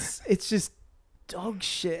remix. It's just dog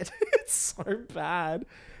shit. It's so bad.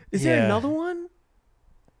 Is there another one?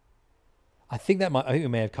 I think we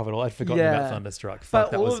may have covered all. I'd forgotten about Thunderstruck.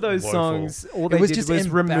 But all of those songs, all they did was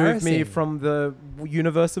remove me from the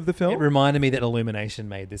universe of the film. It reminded me that Illumination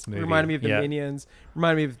made this movie. It reminded me of the Minions.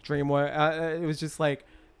 Reminded me of DreamWorks. It was just like,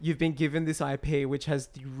 you've been given this IP which has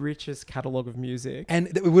the richest catalogue of music. And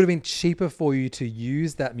it would have been cheaper for you to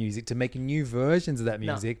use that music, to make new versions of that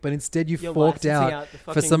music, but instead you forked out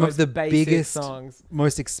for some of the biggest, songs.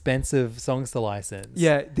 Most expensive songs to license.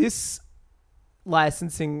 Yeah, this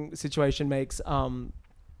licensing situation makes Star-Lord's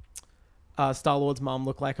mom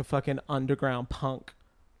look like a fucking underground punk.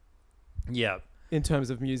 Yeah. In terms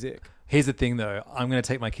of music. Here's the thing though, I'm going to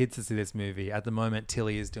take my kids to see this movie. At the moment,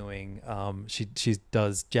 Tilly is doing, she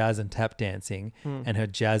does jazz and tap dancing and her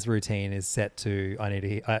jazz routine is set to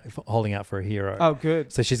Holding Out for a Hero. Oh,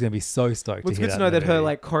 good. So she's going to be so stoked to hear that. It's good to know that her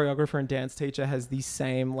like choreographer and dance teacher has the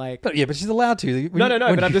same like... But she's allowed to. No,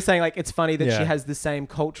 but I'm just saying like, it's funny that she has the same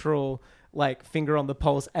cultural like finger on the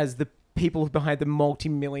pulse as the people behind the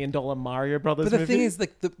multi-million-dollar Mario Brothers movie. But the thing is,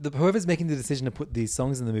 like, whoever's making the decision to put these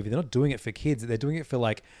songs in the movie, they're not doing it for kids. They're doing it for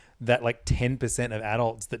like that, like 10% of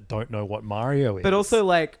adults that don't know what Mario is. But also,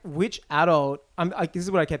 like, which adult? This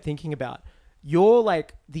is what I kept thinking about. You're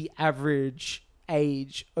like the average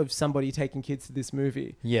age of somebody taking kids to this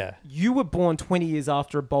movie. Yeah, you were born 20 years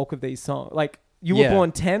after a bulk of these songs. Like, you were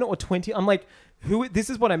born 10 or 20. I'm like, who? This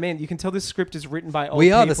is what I mean. You can tell this script is written by old people.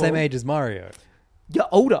 We are the same age as Mario. Yeah,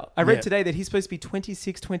 older. I read Yeah. today that he's supposed to be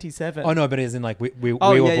 26, 27. Oh no, but as in like we were yeah,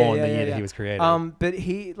 born yeah, the year yeah. that he was created. But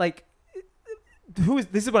he like,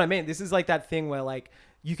 this is what I mean. This is like that thing where like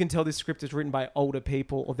you can tell this script is written by older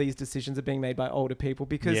people, or these decisions are being made by older people,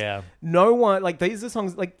 because no one, like, these are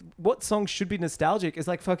songs, like, what songs should be nostalgic is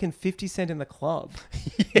like fucking 50 Cent in the Club.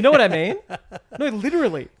 You know what I mean? No,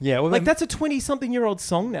 literally. Yeah, well, like that's a 20-something-year-old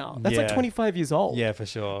song now. That's like 25 years old. Yeah, for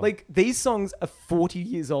sure. Like these songs are 40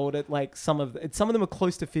 years old at like some of them are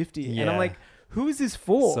close to 50. And I'm like, who is this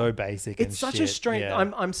for? So basic. It's such a strange.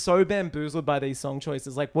 I'm so bamboozled by these song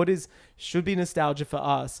choices. Like, what should be nostalgia for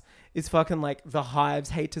us is fucking like The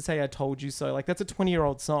Hives. Hate to Say I Told You So. Like, that's a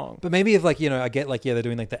 20-year-old song. But maybe if like, you know, I get like, they're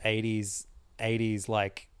doing like the 80s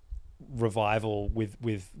like revival with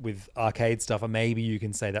arcade stuff, or maybe you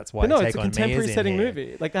can say that's why. But no, Take it's a On Me contemporary is in setting here.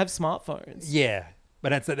 movie. Like, they have smartphones. Yeah,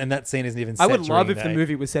 but that scene isn't even. I set would love during if the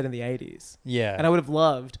movie was set in the 80s. Yeah, and I would have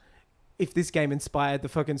loved if this game inspired the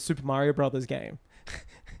fucking Super Mario Brothers game.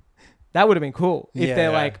 That would have been cool if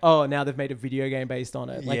they're like, oh, now they've made a video game based on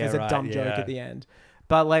it, like as a dumb joke at the end.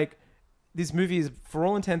 But like, this movie is, for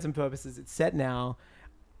all intents and purposes, it's set now.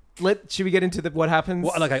 Should we get into what happens?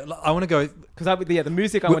 Well, like I want to go because the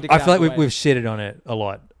music I want to get I feel out like of the we've way. shitted on it a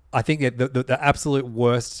lot. I think that the absolute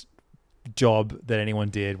worst job that anyone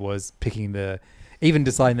did was picking even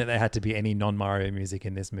deciding that there had to be any non-Mario music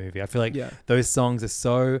in this movie. I feel like those songs are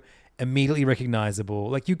so immediately recognizable.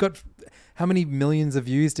 Like, you got how many millions of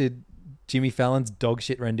views did Jimmy Fallon's dog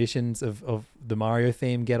shit renditions of the Mario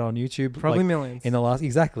theme get on YouTube? Probably like, millions. in the last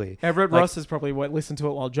Everett Ross has probably listened to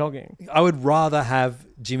it while jogging. I would rather have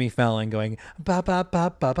Jimmy Fallon going bop bop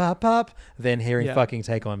bop bop bop bop than hearing fucking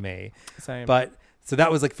Take On Me. Same. But so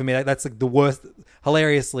that was like, for me, that's like the worst.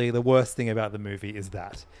 Hilariously, the worst thing about the movie is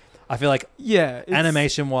that I feel like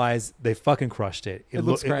animation wise, they fucking crushed it. It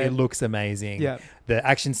looks great. It looks amazing. Yeah. The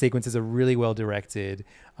action sequences are really well directed,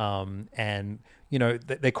 and you know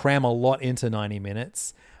they cram a lot into 90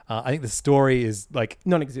 minutes. I think the story is like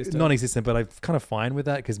non-existent, but I'm kind of fine with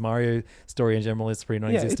that because Mario's story in general is pretty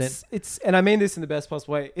non-existent. It's and I mean this in the best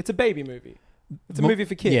possible way. It's a baby movie. It's a movie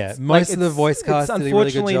for kids. Yeah, most of the voice cast did a really good job.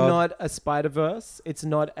 It's unfortunately not a Spider-Verse. It's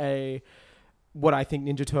not what I think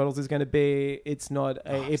Ninja Turtles is going to be. It's not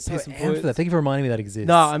a... Thank you for reminding me that exists.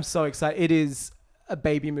 No, I'm so excited. It is a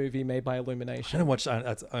baby movie made by Illumination. I'm going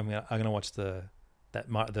to watch the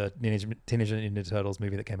Teenage Ninja Turtles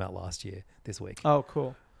movie that came out last year this week. Oh,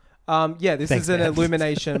 cool. This is an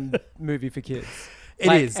Illumination movie for kids.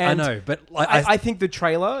 It is, I know, but I think the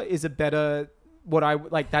trailer is a better...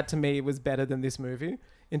 that to me was better than this movie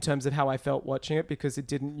in terms of how I felt watching it, because it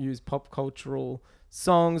didn't use pop cultural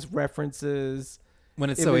songs, references. When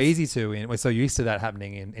it's so easy to, and we're so used to that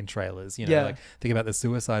happening in trailers, you know, like think about the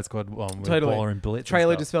Suicide Squad one with Baller and Blitz.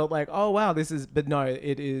 Trailer just felt like, oh wow, this is, but no,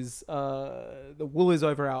 it is, the wool is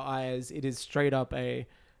over our eyes. It is straight up a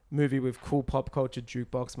movie with cool pop culture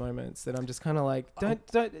jukebox moments that I'm just kind of like, don't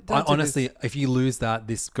honestly, if you lose that,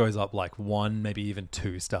 this goes up like 1, maybe even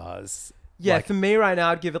 2 stars. Yeah, for me right now,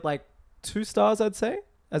 I'd give it like 2 stars, I'd say,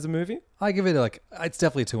 as a movie. I give it it's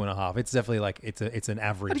definitely 2.5. It's definitely like, it's an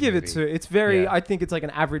average I'd give movie. it 2. It's very, I think it's like an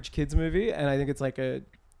average kids movie, and I think it's like a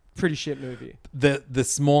pretty shit movie. The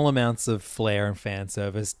small amounts of flair and fan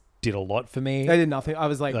service did a lot for me. They did nothing. I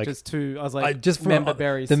was like just member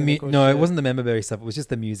berry. It wasn't the member berry stuff. It was just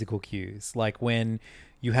the musical cues. Like when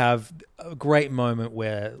you have a great moment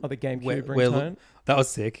where the GameCube ringtone. That was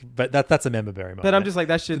sick, but that's a member berry moment. But I'm just like,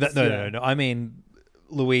 that shit. No. I mean,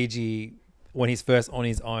 Luigi, when he's first on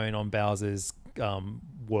his own on Bowser's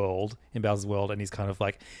world, and he's kind of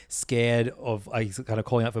like scared of, he's kind of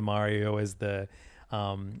calling out for Mario as the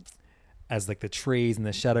like the trees and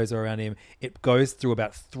the shadows are around him. It goes through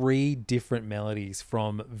about 3 different melodies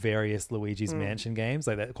from various Luigi's Mansion games,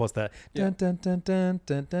 like that. Of course, that dun dun dun dun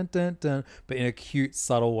dun dun dun dun, but in a cute,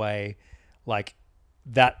 subtle way, like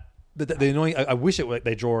that. The annoying. I wish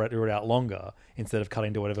they drew it out longer instead of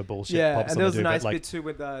cutting to whatever bullshit. Yeah, pops and there was a nice like, bit too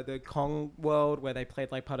with the Kong world where they played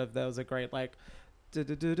like part of. There was a great like. But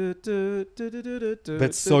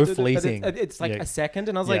so fleeting. It's like a second,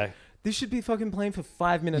 and I was like, this should be fucking playing for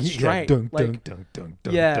 5 minutes straight.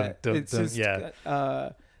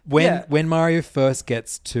 When Mario first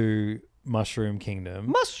gets to Mushroom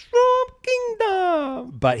Kingdom,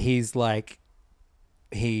 but he's like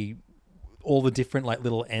all the different like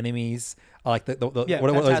little enemies, like what are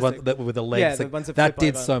those ones that with the legs? Yeah, like, that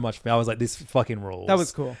did so much for me. I was like, this fucking rules. That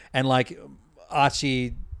was cool. And like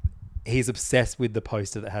Archie, he's obsessed with the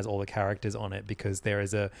poster that has all the characters on it because there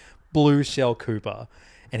is a blue shell Koopa.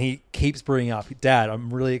 and he keeps bringing up, Dad,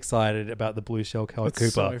 I'm really excited about the blue shell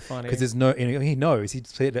Koopa. so funny. Because there's no, he knows,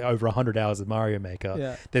 he's played over 100 hours of Mario Maker.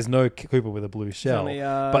 Yeah. There's no Koopa with a blue shell, only,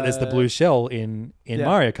 but there's the blue shell in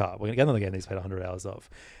Mario Kart. Well, another game he's played 100 hours of.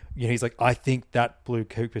 You know, he's like, I think that blue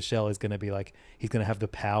Koopa shell is going to be like, he's going to have the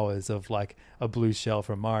powers of like a blue shell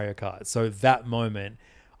from Mario Kart. So that moment,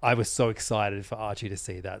 I was so excited for Archie to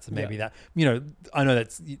see that. So maybe that, you know, I know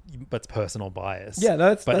that's personal bias. Yeah,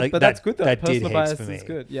 that's good though. That Personal did bias heaps for me. is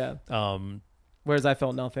good. Yeah. Whereas I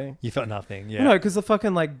felt nothing. You felt nothing. Yeah. No, because the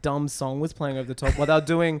fucking like dumb song was playing over the top while they were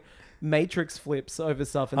doing Matrix flips over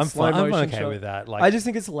stuff and slow motion. I'm okay shot. with that. Like, I just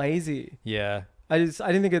think it's lazy. Yeah. I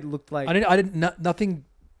didn't think it looked like. Nothing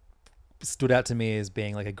stood out to me as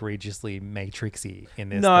being like egregiously Matrixy in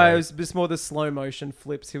this. No, it was just more the slow motion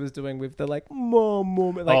flips he was doing with the like mom,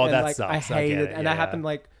 like, that like, sucks. I hated it. and that happened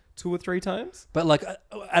like 2 or 3 times. But like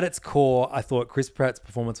at its core, I thought Chris Pratt's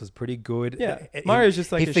performance was pretty good. Yeah, Mario's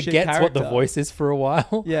just like he forgets what the voice is for a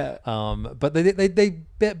while. Yeah. But they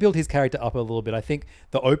built his character up a little bit. I think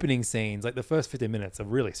the opening scenes, like the first 15 minutes, are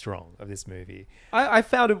really strong of this movie. I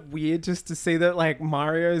found it weird just to see that like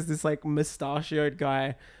Mario is this like mustachioed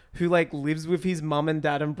guy who like lives with his mum and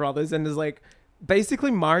dad and brothers and is like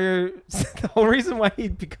basically Mario. The whole reason why he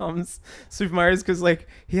becomes Super Mario is because like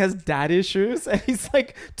he has dad issues and he's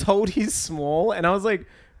like told he's small, and I was like,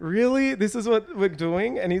 really, this is what we're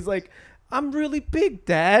doing? And he's like, I'm really big,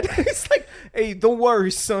 Dad. He's like, hey, don't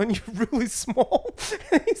worry, son, you're really small.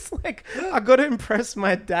 And he's like, I gotta impress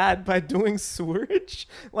my dad by doing sewerage.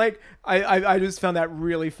 Like, I just found that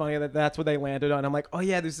really funny that that's what they landed on. I'm like, oh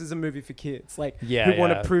yeah, this is a movie for kids. Like, who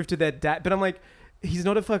want to prove to their dad. But I'm like, he's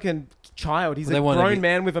not a fucking child. He's a grown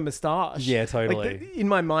man with a mustache. Yeah, totally. Like, in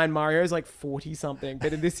my mind, Mario's like 40 something,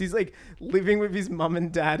 but in this, he's like living with his mum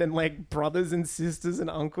and dad and like brothers and sisters and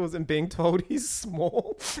uncles and being told he's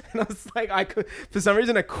small. And I was like, for some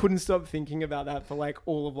reason, I couldn't stop thinking about that for like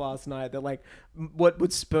all of last night. That like what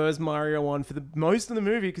would spurs Mario on for the most of the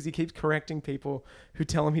movie, because he keeps correcting people who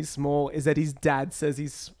tell him he's small, is that his dad says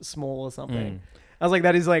he's small or something. I was like,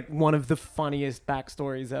 that is like one of the funniest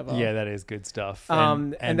backstories ever. Yeah, that is good stuff.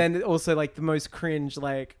 And then also like the most cringe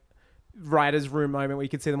like writer's room moment where you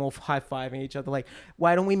could see them all high-fiving each other. Like,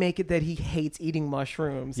 why don't we make it that he hates eating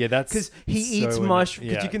mushrooms? Yeah, that's because he eats mushrooms.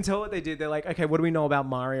 Because you can tell what they did. They're like, okay, what do we know about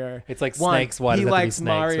Mario? It's like snakes. Why does it have to be snakes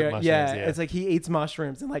Mario. with mushrooms? Yeah, it's like he eats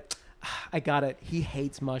mushrooms and like, I got it. He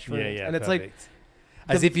hates mushrooms. Yeah, and it's perfect. Like.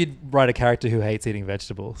 As if you'd write a character who hates eating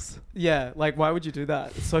vegetables. Yeah, like why would you do that?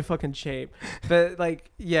 It's so fucking cheap. But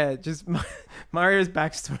like, yeah, just Mario's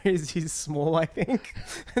backstory is he's small, I think,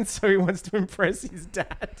 and so he wants to impress his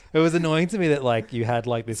dad. It was annoying to me that like you had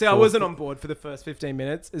like this. See, I wasn't on board for the first 15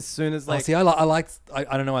 minutes. As soon as like, I liked. I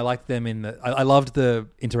don't know. I liked them in the. I loved the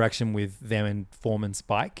interaction with them and Foreman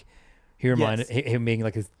Spike. He reminded him being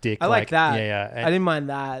like his dick. I like that. Yeah. I didn't mind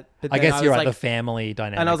that. But I guess you're right. Like, the family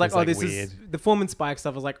dynamic. And I was like, was, this weird. is the Foreman Spike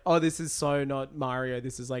stuff. I was like, oh, this is so not Mario.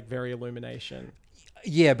 This is like very Illumination.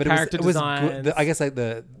 Yeah, but character it was designs. good. I guess like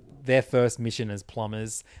their first mission as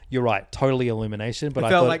plumbers. You're right. Totally Illumination. But it I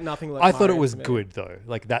felt thought like nothing. Like I thought Mario it was to me. good though.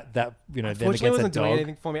 Like that. You know, unfortunately, it wasn't doing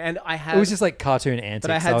anything for me. And I had. It was just like cartoon antics.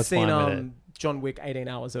 But I had was seen fine with it. John Wick 18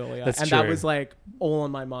 hours earlier. That's and true. that was like all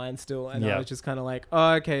on my mind still. And I was just kind of like,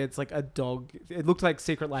 oh, okay, it's like a dog. It looked like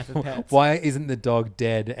Secret Life of Pets. Why isn't the dog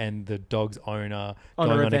dead and the dog's owner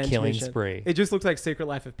going on a killing spree? It just looked like Secret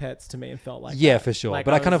Life of Pets to me and felt like yeah, that. for sure. Like,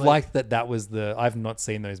 but I kind of liked that was the... I've not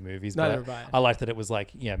seen those movies, but I liked that it was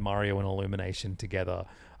like, Mario and Illumination together.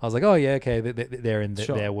 I was like, oh yeah, okay, they're in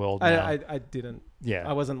their world now. I didn't. Yeah.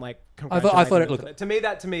 I wasn't like I thought it looked... To me,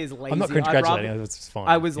 that is lazy. I'm not congratulating. It was just fine.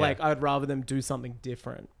 I was like, I'd rather them do something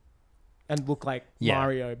different and look like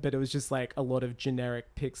Mario, but it was just like a lot of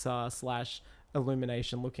generic Pixar /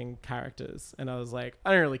 Illumination looking characters. And I was like,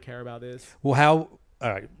 I don't really care about this. Well, all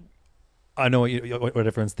right. I know what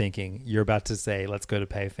everyone's thinking. You're about to say, let's go to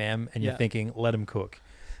PayFam, and you're thinking, let them cook.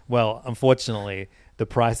 Well, unfortunately, the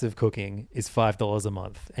price of cooking is $5 a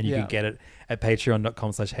month, and you can get it at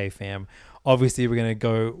patreon.com/HeyFam. Obviously, we're going to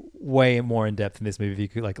go way more in depth in this movie. You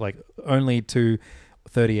could like only 2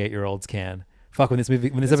 38-year-olds can. Fuck, when this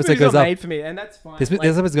episode goes up, made for me, and that's fine. This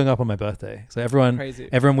episode's going up on my birthday, so everyone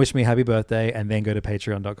wish me happy birthday, and then go to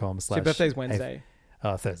patreon.com/. So your birthday's Wednesday.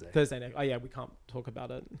 Thursday. Thursday next. Oh yeah, we can't talk about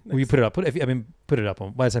it. Well, you put it up. Put it up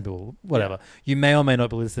on. By the time people, whatever. You may or may not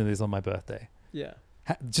be listening to this on my birthday. Yeah.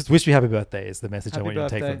 Just wish me happy birthday is the message I want you to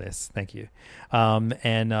take birthday. from this. Thank you. And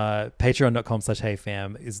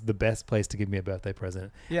patreon.com/HeyFam is the best place to give me a birthday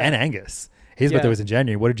present. Yeah. And Angus. His birthday was in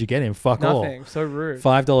January. What did you get him? Fuck all. Nothing. So rude.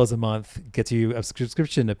 $5 a month gets you a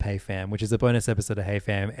subscription to Hey Fam, which is a bonus episode of Hey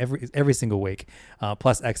Fam every single week,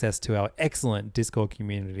 plus access to our excellent Discord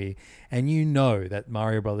community. And you know that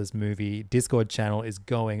Mario Brothers movie Discord channel is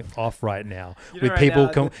going off right now with people.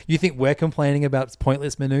 You think we're complaining about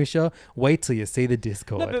pointless minutia? Wait till you see the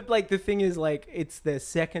Discord. No, but like the thing is, like, it's their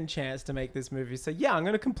second chance to make this movie. So yeah, I'm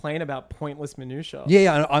going to complain about pointless minutia.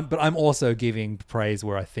 Yeah, but I'm also giving praise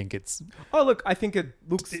where I think it's. Oh look, I think it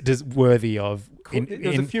looks worthy of.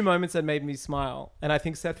 There's a few moments that made me smile, and I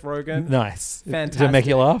think Seth Rogen. Nice, fantastic. Did it make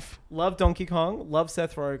you laugh? Love Donkey Kong. Love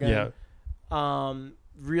Seth Rogen. Yeah.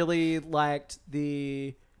 Really liked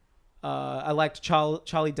the. I liked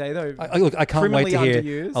Charlie Day though. I can't wait to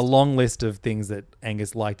hear a long list of things that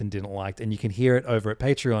Angus liked and didn't like, and you can hear it over at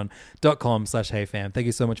patreon.com/heyfam. Thank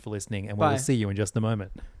you so much for listening, and we'll see you in just a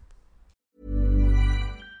moment.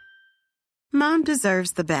 Mom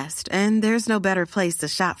deserves the best, and there's no better place to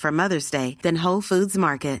shop for Mother's Day than Whole Foods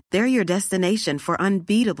Market. They're your destination for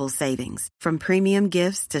unbeatable savings, from premium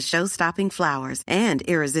gifts to show-stopping flowers and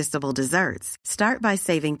irresistible desserts. Start by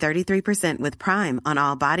saving 33% with Prime on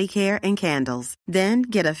all body care and candles. Then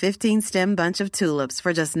get a 15-stem bunch of tulips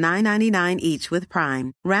for just $9.99 each with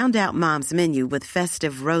Prime. Round out Mom's menu with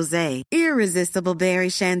festive rosé, irresistible berry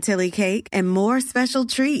chantilly cake, and more special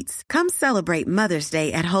treats. Come celebrate Mother's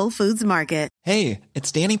Day at Whole Foods Market. Hey,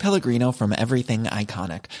 it's Danny Pellegrino from Everything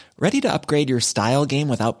Iconic. Ready to upgrade your style game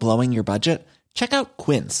without blowing your budget? Check out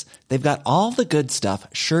Quince. They've got all the good stuff,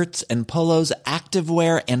 shirts and polos,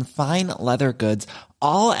 activewear, and fine leather goods,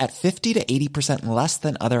 all at 50 to 80% less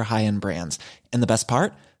than other high-end brands. And the best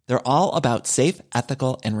part? They're all about safe,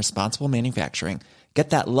 ethical, and responsible manufacturing. Get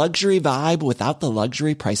that luxury vibe without the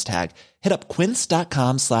luxury price tag. Hit up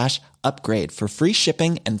quince.com/upgrade for free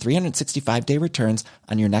shipping and 365-day returns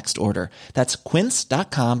on your next order. That's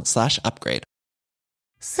quince.com/upgrade.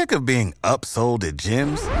 Sick of being upsold at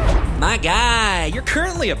gyms? My guy, you're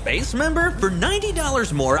currently a base member. For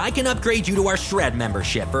 $90 more, I can upgrade you to our Shred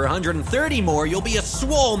membership. For $130 more, you'll be a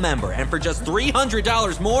Swole member. And for just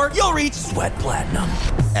 $300 more, you'll reach Sweat Platinum.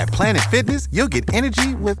 At Planet Fitness, you'll get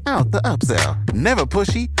energy without the upsell. Never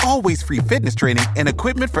pushy, always free fitness training and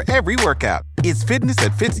equipment for every workout. It's fitness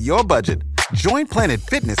that fits your budget. Join Planet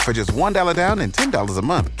Fitness for just $1 down and $10 a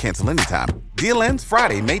month. Cancel anytime. Deal ends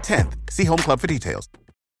Friday, May 10th. See Home Club for details.